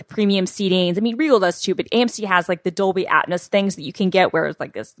 who has like the premium seatings. I mean, Regal does too, but AMC has like the Dolby Atmos things that you can get where it's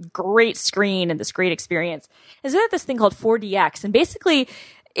like this great screen and this great experience. And so they have this thing called 4DX. And basically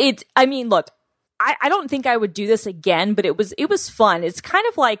look, I don't think I would do this again, but it was fun. It's kind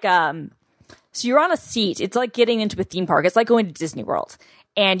of like, so you're on a seat. It's like getting into a theme park. It's like going to Disney World.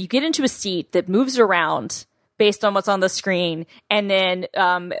 And you get into a seat that moves around based on what's on the screen, and then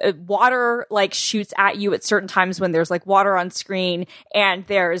water like shoots at you at certain times when there's like water on screen, and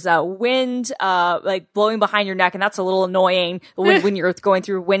there's a wind like blowing behind your neck, and that's a little annoying when you're going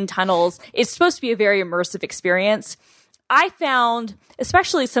through wind tunnels. It's supposed to be a very immersive experience. I found,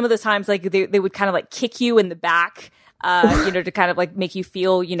 especially some of the times, like they would kind of like kick you in the back, to kind of like make you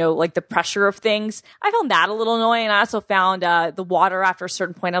feel, like the pressure of things. I found that a little annoying. I also found the water after a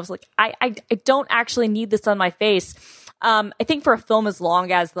certain point. I was like, I don't actually need this on my face. I think for a film as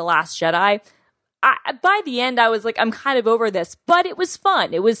long as The Last Jedi, by the end I was like, I'm kind of over this, but it was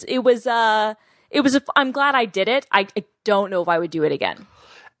fun. I'm glad I did it. I don't know if I would do it again.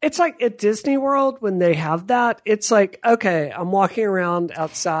 It's like at Disney World when they have that. It's like, okay, I'm walking around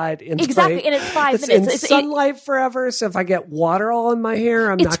outside in exactly, and it's 5 minutes. It's sunlight forever. So if I get water all in my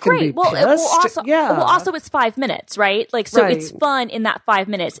hair, I'm not going to be pissed. Also, it's 5 minutes, right? Like, so It's fun in that 5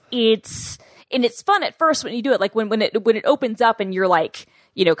 minutes. It's fun at first when you do it. Like when it opens up and you're like,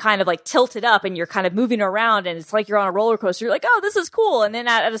 kind of like tilted up and you're kind of moving around and it's like you're on a roller coaster. You're like, oh, this is cool. And then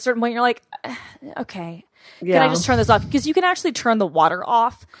at a certain point, you're like, okay. Yeah. Can I just turn this off? Because you can actually turn the water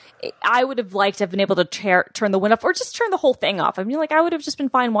off. I would have liked to have been able to turn the wind off or just turn the whole thing off. I mean, like I would have just been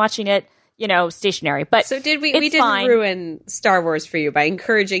fine watching it, stationary. But so did we? We didn't ruin Star Wars for you by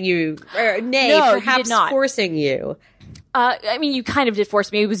encouraging you, perhaps forcing you. I mean, you kind of did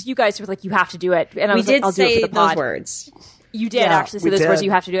force me. It was you guys who were like, you have to do it, and I was like, I'll do it for the pod. Those words. You did actually say those words.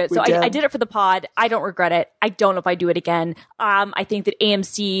 You have to do it. So I did it for the pod. I don't regret it. I don't know if I do it again. I think that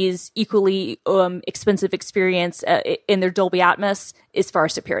AMC's equally expensive experience in their Dolby Atmos is far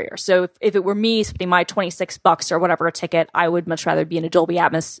superior. So if it were me spending my $26 or whatever a ticket, I would much rather be in a Dolby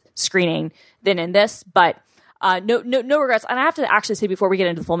Atmos screening than in this. But no regrets. And I have to actually say before we get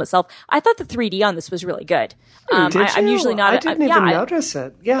into the film itself, I thought the 3D on this was really good. I'm usually not. I didn't even notice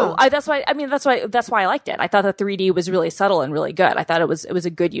it. Yeah, that's why I liked it. I thought the 3D was really subtle and really good. I thought it was a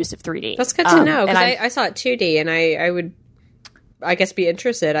good use of 3D. That's good to know because I saw it 2D and I would, I guess, be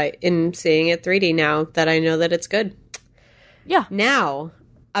interested in seeing it 3D now that I know that it's good. Yeah. Now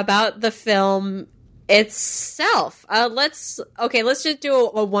about the film itself. Let's just do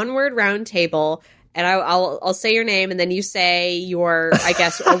a one-word round table. And I'll say your name, and then you say your, I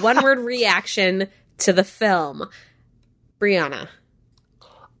guess, a one-word reaction to the film. Brianna.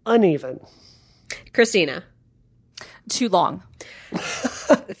 Uneven. Christina. Too long.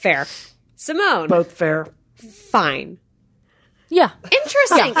 Fair. Simone. Both fair. Fine. Yeah.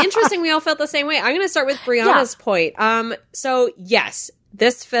 Interesting. We all felt the same way. I'm going to start with Brianna's point. So, yes,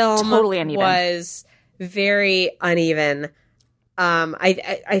 this film totally uneven. Was very uneven.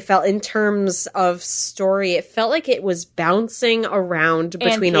 I felt in terms of story, it felt like it was bouncing around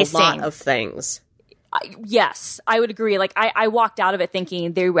between a lot of things. Yes, I would agree. Like I walked out of it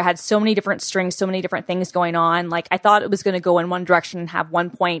thinking they had so many different strings, so many different things going on. Like I thought it was going to go in one direction and have one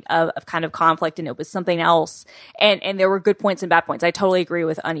point of kind of conflict, and it was something else. And there were good points and bad points. I totally agree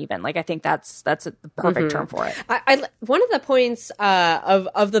with uneven. Like I think that's the perfect term for it. One of the points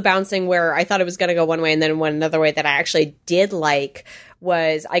of the bouncing where I thought it was going to go one way and then one another way that I actually did like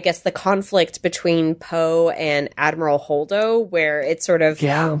was, I guess, the conflict between Poe and Admiral Holdo, where it sort of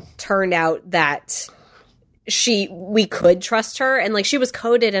turned out that we could trust her, and like she was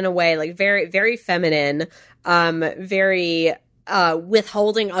coded in a way like very, very feminine, very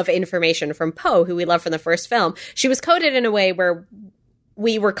withholding of information from Poe, who we love from the first film. She was coded in a way where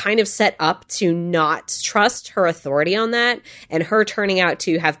we were kind of set up to not trust her authority on that, and her turning out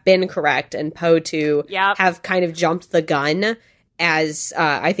to have been correct and Poe to have kind of jumped the gun, as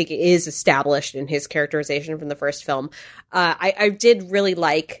I think it is established in his characterization from the first film. I did really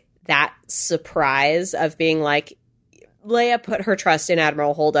like that surprise of being like, Leia put her trust in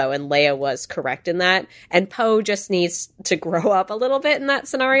Admiral Holdo, and Leia was correct in that. And Poe just needs to grow up a little bit in that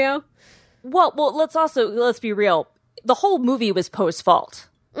scenario. Well, let's be real. The whole movie was Poe's fault.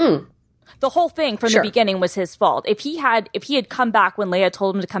 The whole thing from the beginning was his fault. If he had come back when Leia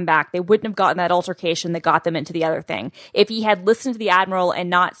told him to come back, they wouldn't have gotten that altercation that got them into the other thing. If he had listened to the Admiral and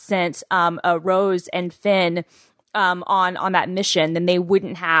not sent Rose and Finn on that mission, then they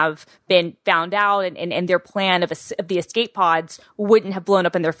wouldn't have been found out, and their plan of the escape pods wouldn't have blown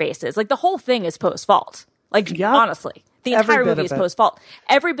up in their faces. Like, the whole thing is Poe's fault. Like, honestly. The entire movie is Poe's fault.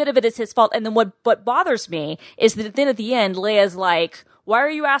 Every bit of it is his fault. And then what bothers me is that then at the end, Leia's like, why are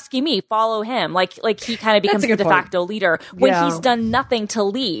you asking me? Follow him. Like he kind of becomes the de facto leader when he's done nothing to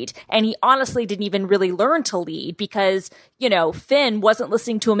lead. And he honestly didn't even really learn to lead because, Finn wasn't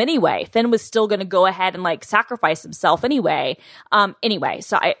listening to him anyway. Finn was still going to go ahead and like sacrifice himself anyway. So anyway,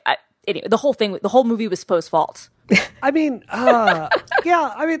 the whole movie was Poe's fault. I mean,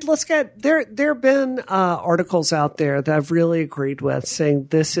 let's get there have been articles out there that I've really agreed with, saying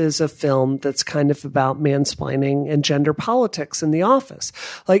this is a film that's kind of about mansplaining and gender politics in the office.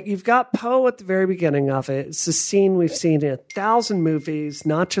 Like, you've got Poe at the very beginning of it. It's a scene we've seen in 1,000 movies,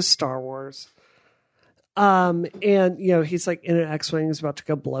 not just Star Wars. He's like in an X-Wing, he's about to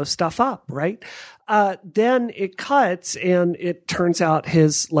go blow stuff up, right? Then it cuts and it turns out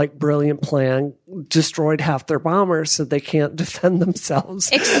his like brilliant plan destroyed half their bombers so they can't defend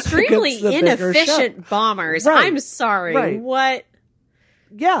themselves. Extremely inefficient bombers. Right. I'm sorry. Right. What?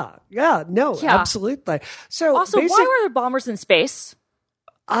 Yeah. Absolutely. So also, why were there bombers in space?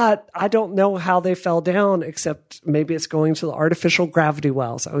 I don't know how they fell down, except maybe it's going to the artificial gravity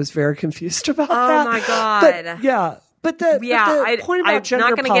wells. I was very confused about that. Oh my God. But the point about gender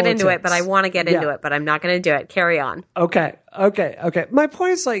I'm not going to get into it, but I want to get into it, but I'm not going to do it. Carry on. Okay. My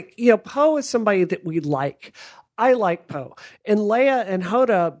point is Poe is somebody that we like. I like Poe. And Leia and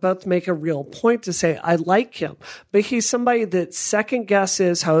Hoda both make a real point to say, I like him. But he's somebody that second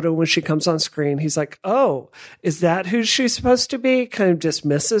guesses Hoda when she comes on screen. He's like, oh, is that who she's supposed to be? Kind of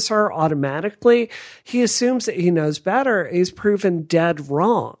dismisses her automatically. He assumes that he knows better. He's proven dead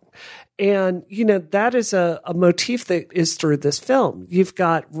wrong. And, that is a motif that is through this film. You've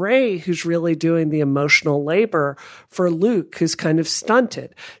got Rey, who's really doing the emotional labor for Luke, who's kind of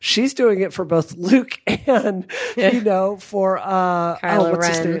stunted. She's doing it for both Luke and, for, Kylo what's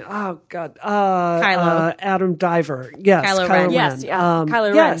Ren. his name? Oh, God. Kylo. Adam Driver. Yes. Kylo Ren. Yes, yeah.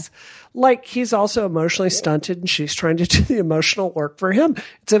 Kylo yes. Ren. Like, he's also emotionally stunted and she's trying to do the emotional work for him.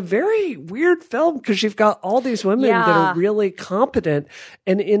 It's a very weird film because you've got all these women that are really competent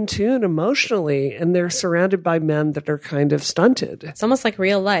and in tune emotionally, and they're surrounded by men that are kind of stunted. It's almost like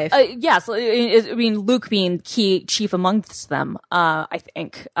real life. Yes. I mean, Luke being chief amongst them, I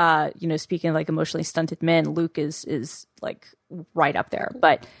think, speaking of like emotionally stunted men, Luke is like right up there.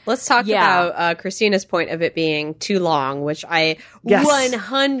 But let's talk about Christina's point of it being too long, which I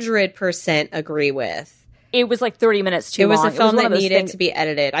 100% agree with. It was like 30 minutes too long. It was a film that needed to be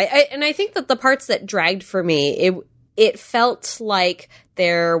edited. I think that the parts that dragged for me, it felt like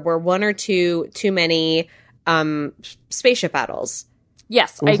there were one or two too many spaceship battles.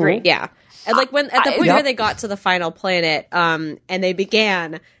 Yes, I agree. Yeah. And like when at the point where they got to the final planet, and they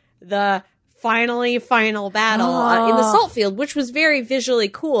began the final battle in the salt field, which was very visually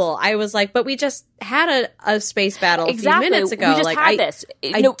cool. I was like, but we just had a space battle a few minutes ago. We just had this.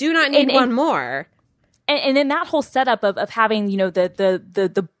 I do not need one more. And then that whole setup of having,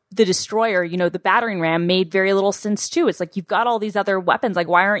 the destroyer, the battering ram made very little sense too. It's like, you've got all these other weapons. Like,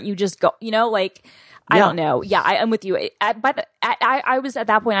 why aren't you just I don't know. Yeah, I'm with you. I was at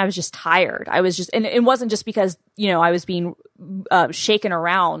that point, I was just tired. I was just, and it wasn't just because, I was being shaken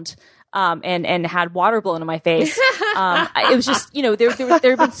around and had water blown in my face. It was just, there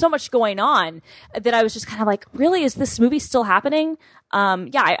had been so much going on that I was just kind of like, really, is this movie still happening?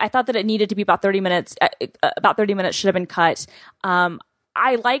 I thought that it needed to be about 30 minutes. About 30 minutes should have been cut.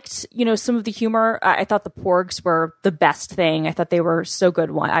 I liked, some of the humor. I thought the porgs were the best thing. I thought they were so good.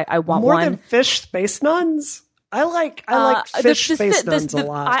 I want more one. Than fish space nuns. I like fish space nuns a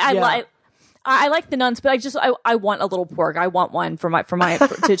lot. I like the nuns, but I want a little porg. I want one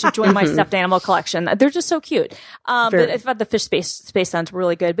to join my stuffed animal collection. They're just so cute. But I thought the fish space nuns were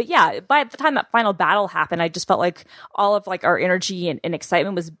really good. But yeah, by the time that final battle happened, I just felt like all of like our energy and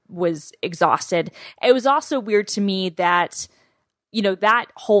excitement was exhausted. It was also weird to me that, that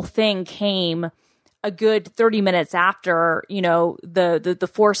whole thing came a good 30 minutes after, the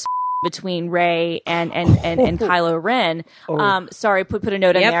force between Rey and Kylo Ren. Sorry, put a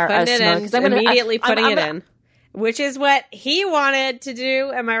note in there. Put it in. I'm immediately putting it in. Which is what he wanted to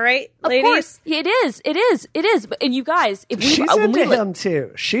do. Am I right, ladies? Of course, it is. And you guys, she's into him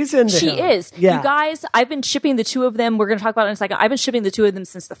too. She's into him. She is. Yeah. You guys, I've been shipping the two of them. We're going to talk about it in a second. I've been shipping the two of them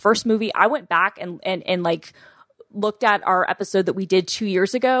since the first movie. I went back and like looked at our episode that we did 2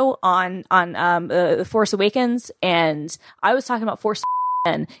 years ago on The Force Awakens, and I was talking about Force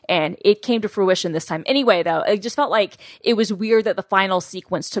and it came to fruition this time. Anyway, though, it just felt like it was weird that the final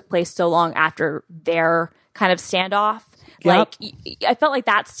sequence took place so long after their kind of standoff. Yep. Like, I felt like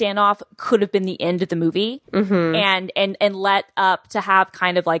that standoff could have been the end of the movie, and let up to have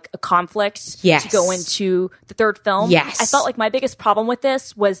kind of like a conflict to go into the third film. Yes. I felt like my biggest problem with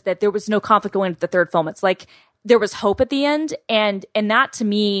this was that there was no conflict going into the third film. It's like there was hope at the end, and that to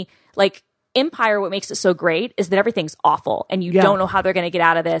me, like Empire, what makes it so great is that everything's awful, and you don't know how they're going to get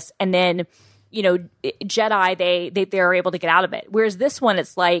out of this, and then Jedi, they're able to get out of it. Whereas this one,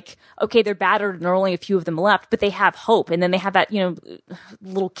 it's like, okay, they're battered and there are only a few of them left, but they have hope. And then they have that,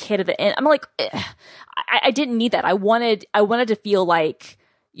 little kid at the end. I'm like, I didn't need that. I wanted to feel like,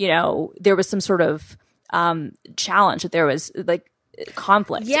 there was some sort of challenge, that there was like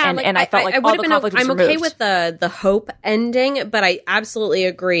conflict. Yeah, and I felt like all the conflict was removed. I'm okay with the hope ending, but I absolutely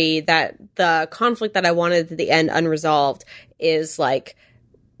agree that the conflict that I wanted at the end unresolved is like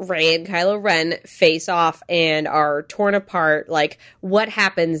Rey and Kylo Ren face off and are torn apart. Like, what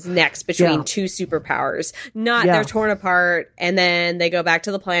happens next between two superpowers? Not they're torn apart and then they go back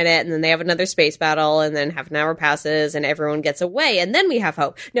to the planet and then they have another space battle and then half an hour passes and everyone gets away and then we have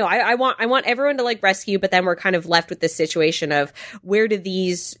hope. No, I want everyone to like rescue, but then we're kind of left with this situation of where do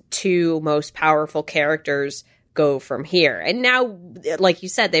these two most powerful characters go from here? And now, like you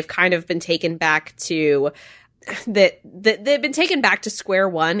said, they've kind of been taken back to that they've been taken back to square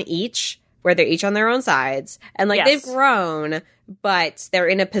one each, where they're each on their own sides, and like they've grown, but they're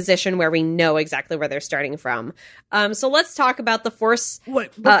in a position where we know exactly where they're starting from. So let's talk about the Force.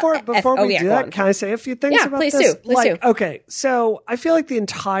 Wait, before we do that, can I say a few things about this? Please do. Okay, so I feel like the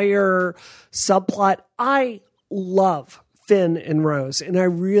entire subplot, I love Finn and Rose, and I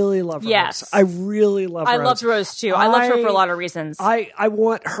really love Rose. I really love Rose. I loved Rose too. I loved her for a lot of reasons. I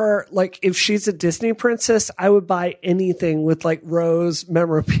want her, like, if she's a Disney princess, I would buy anything with like Rose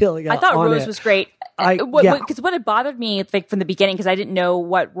memorabilia. I thought on Rose it. was great. Because what had bothered me, like from the beginning, because I didn't know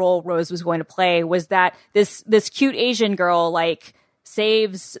what role Rose was going to play, was that this cute Asian girl like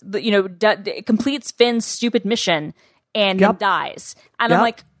saves, completes Finn's stupid mission and then dies, and I'm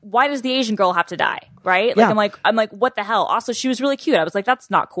like, why does the Asian girl have to die? Right? Like, I'm like, what the hell? Also, she was really cute. I was like,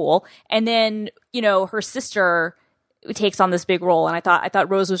 that's not cool. And then, her sister takes on this big role, and I thought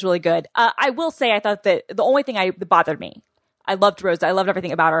Rose was really good. I will say, I thought that the only thing that bothered me, I loved Rose, I loved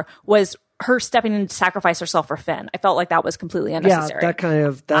everything about her, was her stepping in to sacrifice herself for Finn. I felt like that was completely unnecessary. Yeah, that kind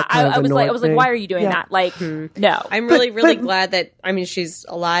of I was like, why are you doing that? Like, no. I'm really glad that, she's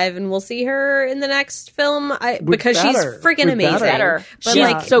alive and we'll see her in the next film because she's freaking amazing. But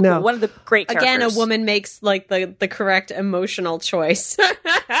she's so cool. One of the great characters. Again, a woman makes like the correct emotional choice.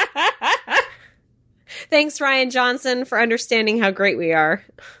 Thanks, Rian Johnson, for understanding how great we are.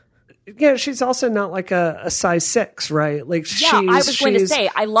 Yeah, she's also not like a size 6, right? Like, I was going to say,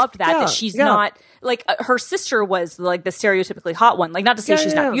 I loved that she's not like her sister was like the stereotypically hot one. Like, not to say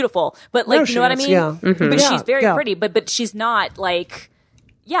she's not beautiful, but like, you know what I mean? Yeah. Mm-hmm. But she's very pretty, but she's not like,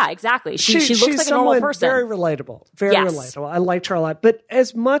 exactly. She looks like a normal person. Very relatable. Very relatable. I liked her a lot. But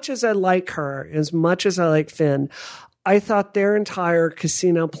as much as I like her, as much as I like Finn, I thought their entire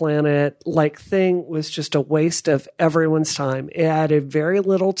Casino Planet thing was just a waste of everyone's time. It added very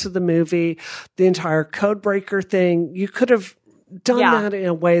little to the movie. The entire Codebreaker thing, you could have done that in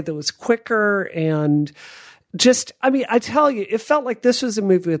a way that was quicker and just, I tell you, it felt like this was a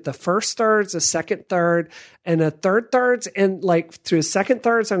movie with the first thirds, a second third, and a third thirds. And like through second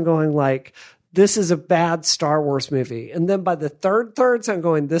thirds, I'm going like, this is a bad Star Wars movie. And then by the third thirds, I'm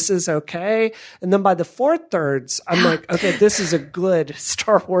going, this is okay. And then by the fourth thirds, I'm like, okay, this is a good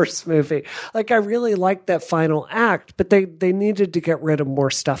Star Wars movie. Like, I really liked that final act, but they needed to get rid of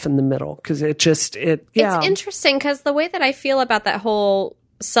more stuff in the middle because It's interesting because the way that I feel about that whole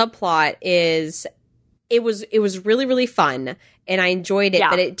subplot is it was really, really fun. And I enjoyed it,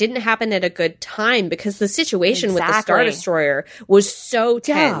 but it didn't happen at a good time because the situation with the Star Destroyer was so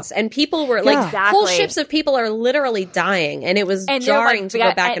tense. And people were whole ships of people are literally dying. And it was jarring to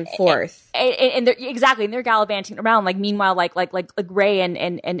go back and forth. And they're gallivanting around. Like, meanwhile, like Rey and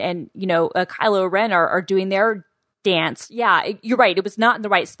Kylo Ren are doing their dance. Yeah, you're right. It was not in the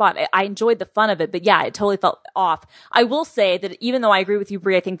right spot. I enjoyed the fun of it, but it totally felt off. I will say that even though I agree with you,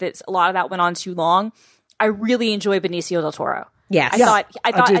 Brie, I think that a lot of that went on too long. I really enjoyed Benicio del Toro. Yes.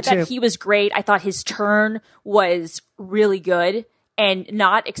 I thought he was great. I thought his turn was really good and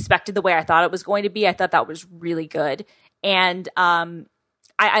not expected the way I thought it was going to be. I thought that was really good. And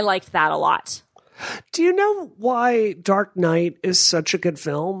I liked that a lot. Do you know why Dark Knight is such a good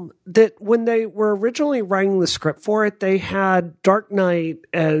film? That when they were originally writing the script for it, they had Dark Knight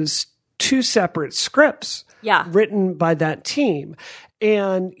as two separate scripts written by that team.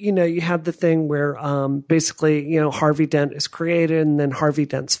 And, you have the thing where basically, Harvey Dent is created and then Harvey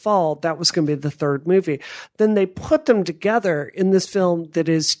Dent's fall. That was going to be the third movie. Then they put them together in this film that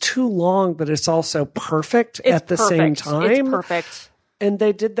is too long, but it's also perfect at the same time. It's perfect. And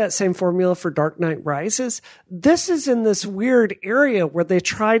they did that same formula for Dark Knight Rises. This is in this weird area where they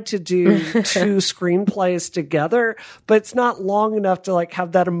tried to do two screenplays together, but it's not long enough to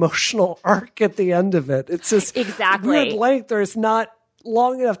have that emotional arc at the end of it. It's this weird length, or it's not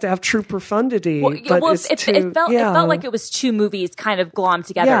long enough to have true profundity. It felt like it was two movies kind of glommed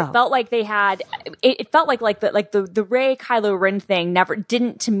together. Yeah. It felt like they had. It felt like the Rey Kylo Ren thing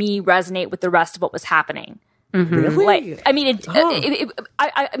didn't to me resonate with the rest of what was happening. Mm-hmm. Really? I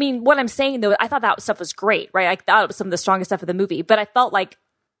mean, what I'm saying though, I thought that stuff was great, right? I thought it was some of the strongest stuff of the movie, but I felt like,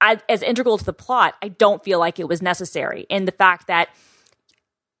 as integral to the plot, I don't feel like it was necessary. And the fact that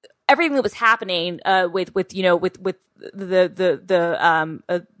everything that was happening with the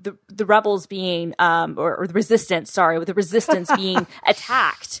rebels being or the resistance, with the resistance being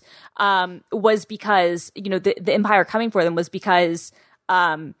attacked, was because the Empire coming for them was because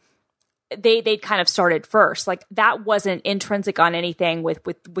they'd kind of started first. Like, that wasn't intrinsic on anything with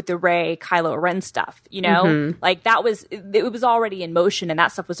the Rey Kylo Ren stuff, Mm-hmm. Like, it was already in motion and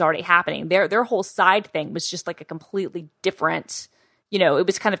that stuff was already happening. Their whole side thing was just like a completely different, it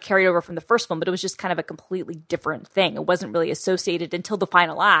was kind of carried over from the first film, but it was just kind of a completely different thing. It wasn't really associated until the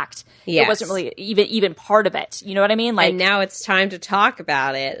final act. Yes. It wasn't really even part of it. You know what I mean? And now it's time to talk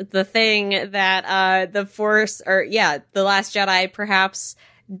about it. The thing that The Force, The Last Jedi perhaps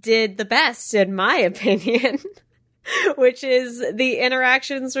did the best, in my opinion, which is the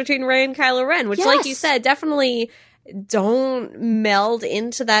interactions between Rey and Kylo Ren, which, like you said, definitely don't meld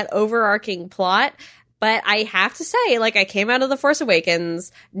into that overarching plot. But I have to say, I came out of The Force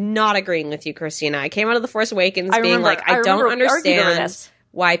Awakens not agreeing with you, Christina. I came out of The Force Awakens being I don't understand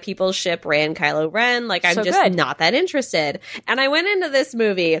why people ship Rey and Kylo Ren. I'm so just not that interested. And I went into this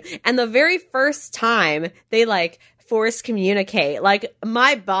movie, and the very first time they force communicate,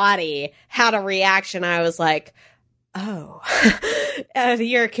 my body had a reaction. I was like, oh,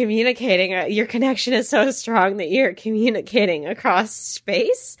 you're communicating. Your connection is so strong that you're communicating across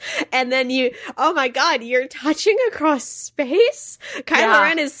space. And then oh my God, you're touching across space? Kylo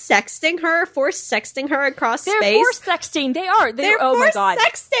Ren is sexting her, force sexting her across space. They're force sexting. They are. They're oh my God.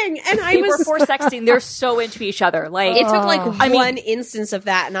 Sexting. And they were force sexting. They're so into each other. It took one instance of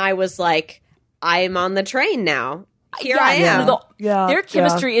that, and I was like, I'm on the train now. Here I am. Their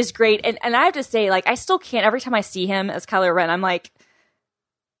chemistry is great. And I have to say, I still can't, every time I see him as Kylo Ren, I'm like,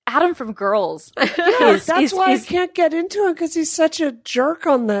 Adam from Girls. That's why I can't get into him, because he's such a jerk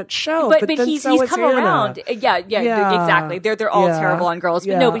on that show. But he's come around. Yeah, exactly. They're all terrible on Girls.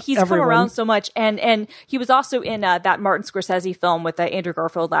 But he's come around so much. And he was also in that Martin Scorsese film with Andrew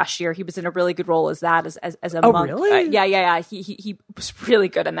Garfield last year. He was in a really good role as that, as a monk. Really? Yeah. He was really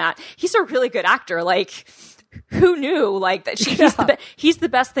good in that. He's a really good actor. Who knew? That he's the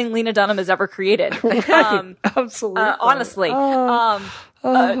best thing Lena Dunham has ever created. Absolutely. Honestly.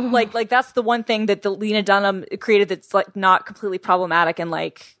 That's the one thing that the Lena Dunham created that's not completely problematic and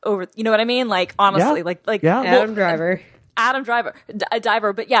over. You know what I mean? Honestly, Adam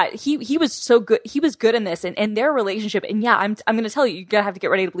Driver. But he was so good. He was good in this, and their relationship. And I'm going to tell you, you're going to have to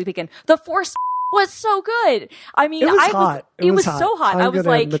get ready to bleep again. The Force was so good. I mean, it was hot. So hot. I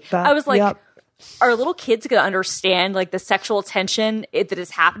was like. Are little kids going to understand the sexual tension that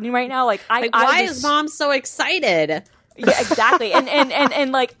is happening right now? Why is mom so excited? Yeah, exactly.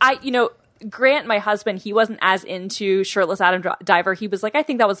 And Grant, my husband, he wasn't as into shirtless Adam Driver. He was like, I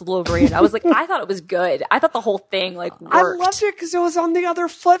think that was a little overrated. I was like, I thought it was good. I thought the whole thing worked. I loved it because it was on the other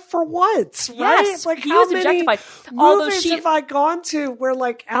foot for once, right? Yes, he how was many objectified. Movies have I gone to where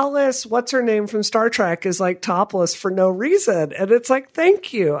Alice, what's her name from Star Trek, is topless for no reason, and it's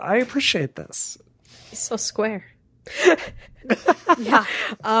thank you, I appreciate this. He's so square. Yeah.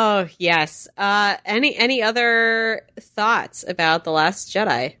 Oh yes. Any other thoughts about The Last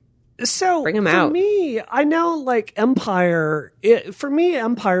Jedi? So bring them out. For me, I know Empire. For me,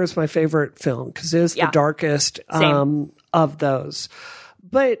 Empire is my favorite film because it is the darkest of those.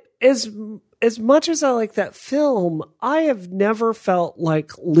 But as much as I like that film, I have never felt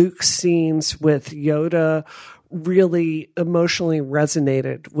like Luke's scenes with Yoda really emotionally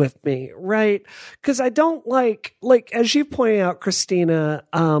resonated with me, right? Because I don't like as you point out, Christina,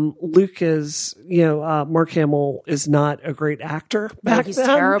 Luke is, Mark Hamill is not a great actor back he's then.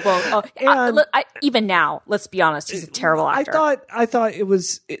 Terrible. Even now, let's be honest, he's a terrible actor. I thought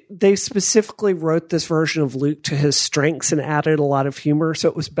they specifically wrote this version of Luke to his strengths and added a lot of humor, so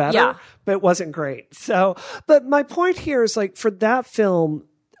it was better, but it wasn't great. So, but my point here is like for that film,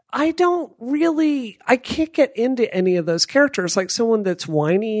 I can't get into any of those characters. Like someone that's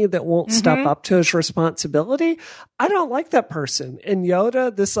whiny, that won't step up to his responsibility. I don't like that person. And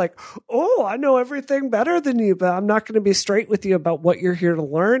Yoda, this like, oh, I know everything better than you, but I'm not going to be straight with you about what you're here to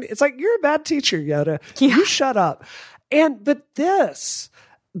learn. It's like, you're a bad teacher, Yoda. Yeah. You shut up. But this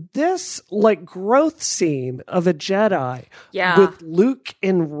like growth scene of a Jedi with Luke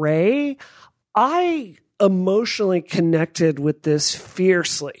and Rey, I emotionally connected with this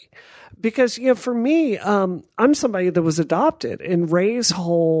fiercely because, for me, I'm somebody that was adopted, and Rey's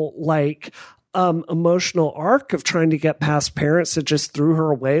whole emotional arc of trying to get past parents that just threw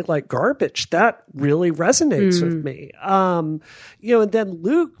her away like garbage, that really resonates with me. And then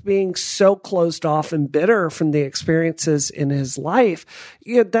Luke being so closed off and bitter from the experiences in his life,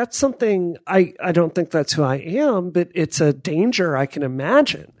 that's something I don't think that's who I am, but it's a danger I can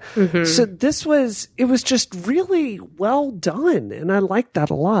imagine. So it was just really well done, and I liked that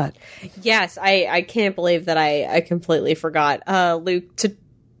a lot. Yes, I can't believe that I completely forgot Luke to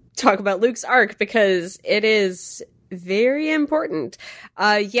talk about Luke's arc, because it is very important.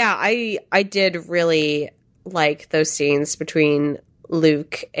 I did really like those scenes between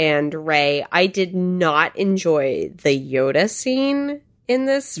Luke and Rey. I did not enjoy the Yoda scene in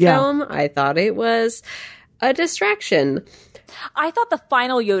this film. I thought it was a distraction. I thought the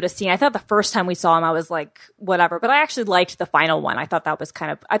final Yoda scene, I thought the first time we saw him, I was like, whatever. But I actually liked the final one. I thought that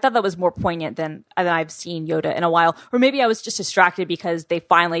was more poignant than I've seen Yoda in a while. Or maybe I was just distracted because they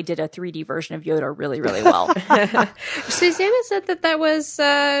finally did a 3D version of Yoda really, really well. Susanna said that was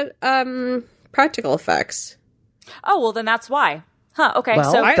practical effects. Oh, well, then that's why. Huh, okay. Well,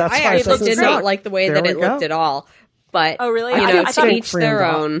 so I actually did not like the way that it looked at all. But, oh, really? I to each their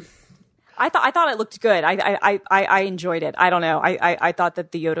own. I thought it looked good. I enjoyed it. I don't know. I thought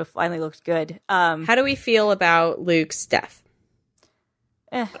that the Yoda finally looked good. How do we feel about Luke's death?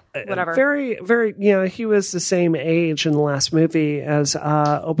 Whatever. Very, very, he was the same age in the last movie as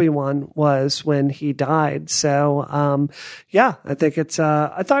Obi-Wan was when he died. So, I think it's,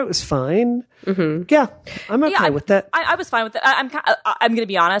 I thought it was fine. Yeah, I'm okay with that. I was fine with it. I'm going to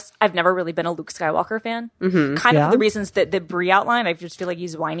be honest. I've never really been a Luke Skywalker fan. Kind of for the reasons that Brie outlined. I just feel like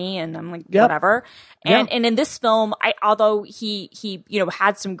he's whiny, and I'm like, whatever. And in this film, although he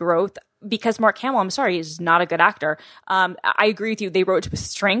had some growth, because Mark Hamill, I'm sorry, is not a good actor. I agree with you. They wrote to his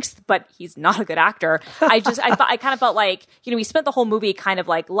strengths, but he's not a good actor. I kind of felt like, he spent the whole movie kind of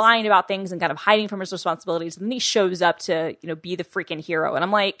like lying about things and kind of hiding from his responsibilities. And then he shows up to, be the freaking hero. And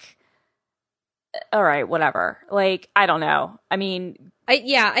I'm like, all right, whatever. Like, I don't know. I mean,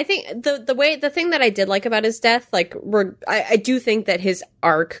 I think the thing that I did like about his death, like, I do think that his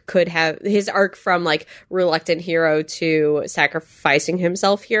arc from like reluctant hero to sacrificing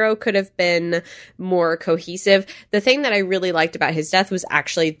himself hero could have been more cohesive. The thing that I really liked about his death was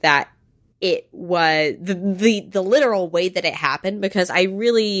actually that it was the literal way that it happened, because I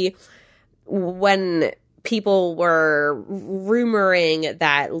really, when people were rumoring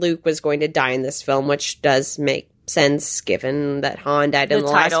that Luke was going to die in this film, which does make sense given that Han died in the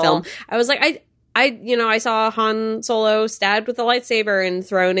last film, I was like, I saw Han Solo stabbed with a lightsaber and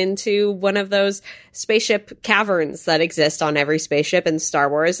thrown into one of those spaceship caverns that exist on every spaceship in Star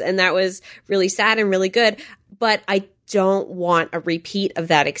Wars, and that was really sad and really good, but I don't want a repeat of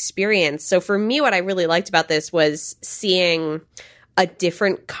that experience. So for me, what I really liked about this was seeing a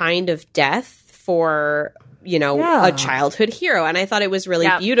different kind of death for, a childhood hero. And I thought it was really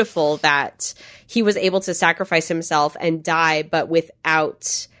beautiful that he was able to sacrifice himself and die, but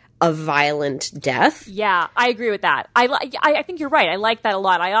without a violent death. Yeah, I agree with that. I think you're right. I like that a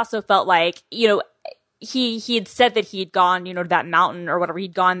lot. I also felt like, he had said that he had gone, to that mountain or whatever.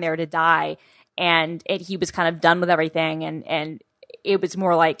 He'd gone there to die, and he was kind of done with everything. And it was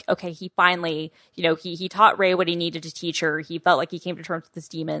more like, okay, he finally, he taught Rey what he needed to teach her. He felt like he came to terms with his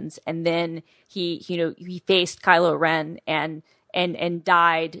demons, and then he faced Kylo Ren and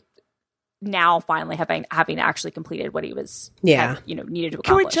died. Now, finally having actually completed what he was, needed to accomplish.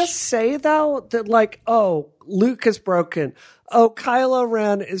 Can we just say though that Luke is broken? Oh, Kylo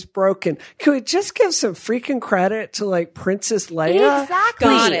Ren is broken. Can we just give some freaking credit to Princess Leia? Exactly.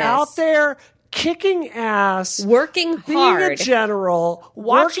 Who's out there kicking ass, working hard, being a general,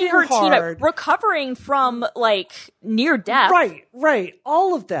 watching her hard. team recovering from like near death. Right.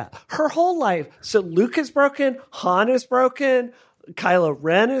 All of that. Her whole life. So Luke is broken, Han is broken, Kylo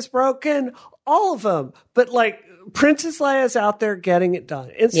Ren is broken, all of them. But like Princess Leia's out there getting it done.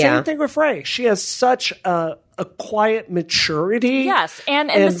 And same thing with Rey. She has such a quiet maturity. Yes, and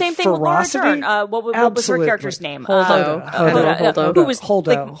the same thing ferocity. with Laura Dern. What was her character's name? Holdo. Who was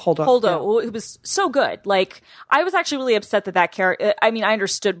Holdo. Who was so good. Like, I was actually really upset that character. I mean, I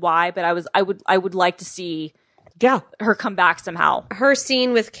understood why, but I would like to see her come back somehow. Her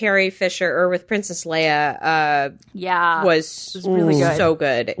scene with Carrie Fisher or with Princess Leia, was really good. So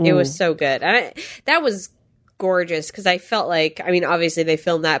good. It was so good, and that was gorgeous because I felt like, I mean, obviously they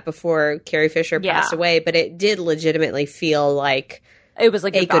filmed that before Carrie Fisher passed away, but it did legitimately feel like it was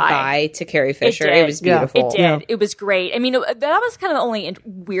like a goodbye to Carrie Fisher. It was beautiful. It did. Yeah. It was great. I mean, that was kind of the only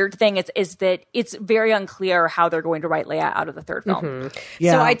weird thing is that it's very unclear how they're going to write Leia out of the third film. Mm-hmm.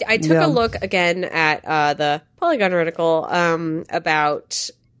 Yeah. So I took a look again at the Polygon article about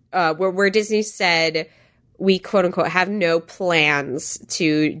where Disney said we quote unquote have no plans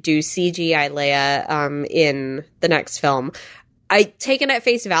to do CGI Leia in the next film. I taken at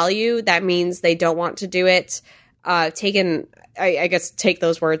face value, that means they don't want to do it. I guess take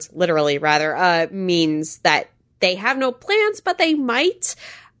those words literally rather, means that they have no plans, but they might.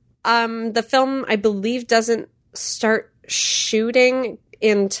 The film, I believe, doesn't start shooting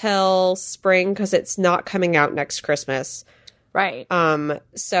until spring because it's not coming out next Christmas. Right.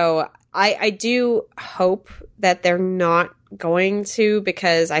 So I do hope that they're not going to,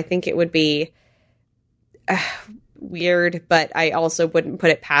 because I think it would be weird, but I also wouldn't put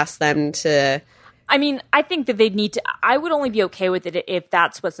it past them to... I mean, I think that they'd need to... I would only be okay with it if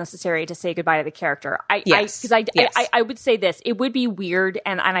that's what's necessary to say goodbye to the character. I would say this. It would be weird,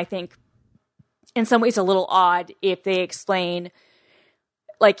 and I think in some ways a little odd if they explain,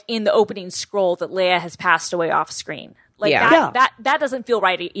 like, in the opening scroll that Leia has passed away off screen. Like, that doesn't feel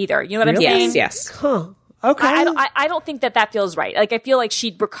right either. You know what I'm saying? Yes. Huh. Okay. I don't think that feels right. Like, I feel like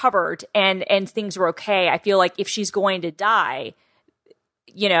she'd recovered and things were okay. I feel like if she's going to die,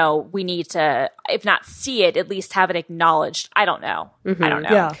 you know, we need to, if not see it, at least have it acknowledged. I don't know. Mm-hmm. I don't know.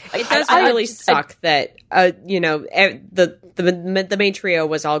 Yeah. It does really suck that, you know, the main trio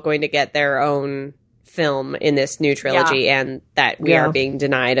was all going to get their own film in this new trilogy, and that we are being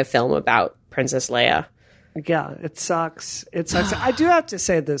denied a film about Princess Leia. Yeah, it sucks. It sucks. I do have to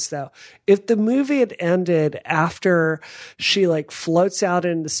say this, though. If the movie had ended after she, like, floats out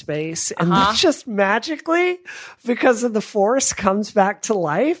into space and then just magically, because of the Force, comes back to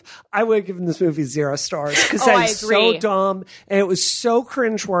life, I would have given this movie 0 stars. Because that is so dumb and it was so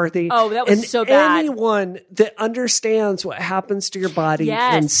cringeworthy. Oh, that was so bad. Anyone that understands what happens to your body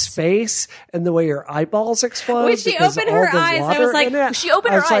in space and the way your eyeballs explode. When she opened her eyes, I was like, she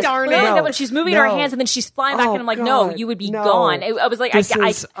opened her eyes. Darn it. When she's moving her hands and then she's flying back, and I'm like, no, you would be gone. I was like, I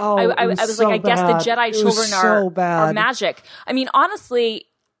was like, I guess the Jedi children are magic. I mean, honestly,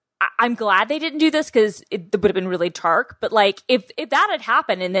 I'm glad they didn't do this because it would have been really dark. But like, if that had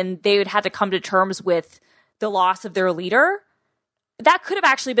happened and then they would have to come to terms with the loss of their leader, that could have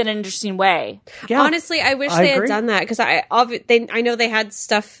actually been an interesting way. Yeah. Honestly, I wish they had done that because I know they had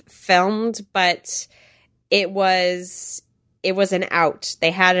stuff filmed, but it was an out.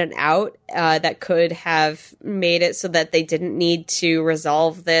 They had an out that could have made it so that they didn't need to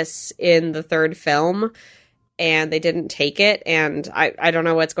resolve this in the third film, and they didn't take it. And I don't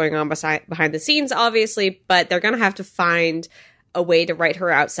know what's going on behind the scenes, obviously, but they're going to have to find a way to write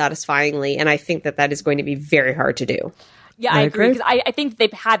her out satisfyingly, and I think that is going to be very hard to do. Yeah, I agree, because I think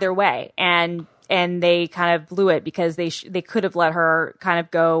they've had their way, and they kind of blew it because they could have let her kind of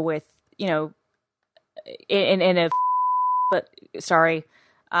go with, you know, in a... But sorry,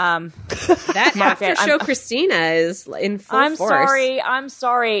 that after show Christina is in full force. I'm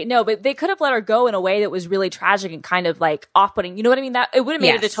sorry. No, but they could have let her go in a way that was really tragic and kind of like off-putting. You know what I mean? That it would have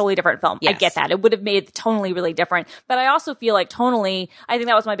made it a totally different film. Yes. I get that. It would have made it tonally really different. But I also feel like tonally, I think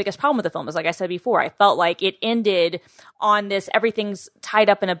that was my biggest problem with the film. Is like I said before, I felt like it ended on this everything's tied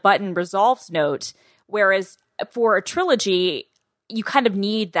up in a button resolved note, whereas for a trilogy, you kind of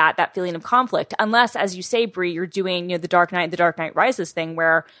need that feeling of conflict, unless, as you say, Brie, you're doing, you know, the Dark Knight Rises thing,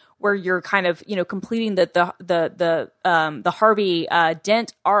 where you're kind of, you know, completing the Harvey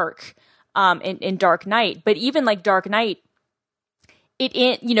Dent arc in Dark Knight. But even like Dark Knight,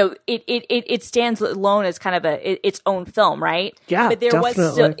 it stands alone as kind of its own film, right? Yeah, but there definitely.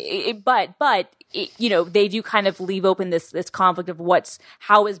 was still, they do kind of leave open this conflict of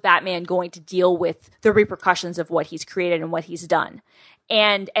how is Batman going to deal with the repercussions of what he's created and what he's done,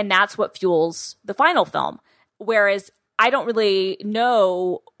 and that's what fuels the final film. Whereas I don't really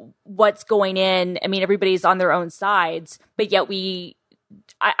know what's going in. I mean, everybody's on their own sides, but yet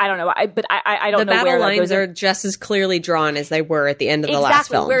I don't know. I don't know where the battle lines are just as clearly drawn as they were at the end of the last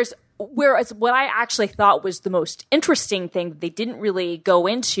film. Whereas what I actually thought was the most interesting thing that they didn't really go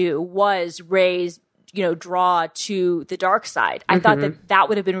into was Rey's, draw to the dark side. I thought that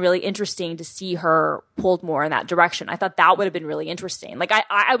would have been really interesting to see her pulled more in that direction. I thought that would have been really interesting. Like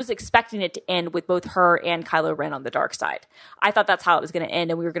I was expecting it to end with both her and Kylo Ren on the dark side. I thought that's how it was going to end,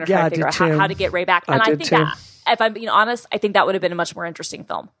 and we were going to try to figure out how to get Rey back. And I think that, if I'm being honest, I think that would have been a much more interesting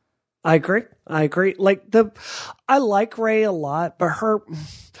film. I agree. I like Rey a lot, but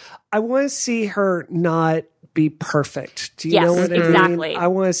I want to see her not be perfect. Do you know what I mean? Exactly. I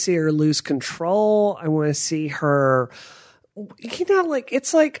want to see her lose control. I want to see her,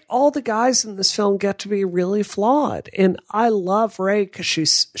 it's like all the guys in this film get to be really flawed. And I love Rey because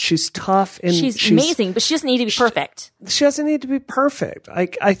she's tough and she's amazing, but she doesn't need to be perfect. She doesn't need to be perfect.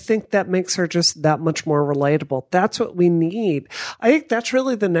 I think that makes her just that much more relatable. That's what we need. I think that's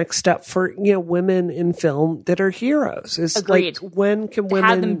really the next step for, women in film that are heroes. Is Agreed. Like, when can women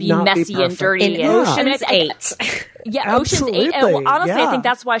have them be not messy be and dirty? In Ocean's 8. Yeah, Ocean's 8. And honestly, I think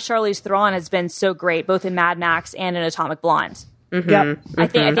that's why Charlize Theron has been so great, both in Mad Max and in Atomic Blonde. Yep. I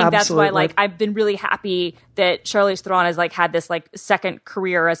think that's why I've been really happy that Charlize Theron has had this second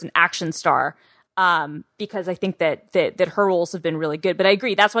career as an action star, because I think that her roles have been really good. But I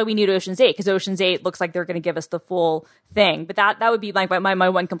agree, that's why we need Ocean's 8, because Ocean's 8 looks like they're going to give us the full thing. But that would be my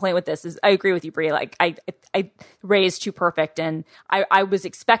one complaint with this is I agree with you, Brie. Rey is too perfect, and I was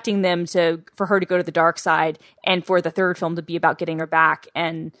expecting them for her to go to the dark side and for the third film to be about getting her back,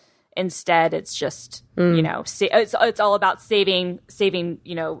 and instead it's just it's all about saving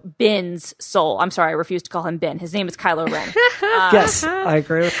Ben's soul. I'm sorry, I refuse to call him Ben. His name is Kylo Ren. Yes, I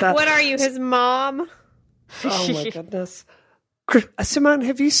agree with that. What are you, his mom? Oh my goodness. Simone,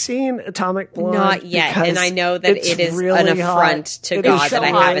 have you seen Atomic Blonde? Not yet, and I know that it is really an affront to God that I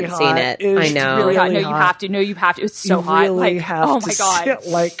haven't seen it. I know. Really hot. No, you have to. No, you have to. It's so hot. Really oh my God.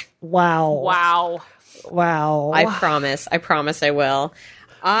 Wow. I promise I will.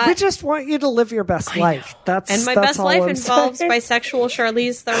 We just want you to live your best life. And my best life involves bisexual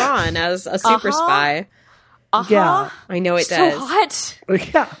Charlize Theron as a super spy. Yeah, I know it so does. Hot.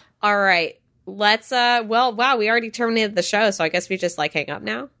 Yeah. All right, let's. Well, wow, we already terminated the show, so I guess we just hang up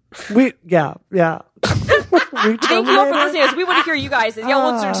now. Yeah. Thank you all for listening. We want to hear you guys. Yeah,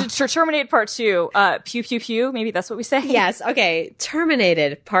 well, to terminate part 2. Pew pew pew. Maybe that's what we say. Yes. Okay.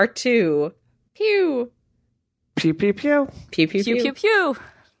 Terminated part 2. Pew. Pew pew pew. Pew pew pew. Pew pew pew.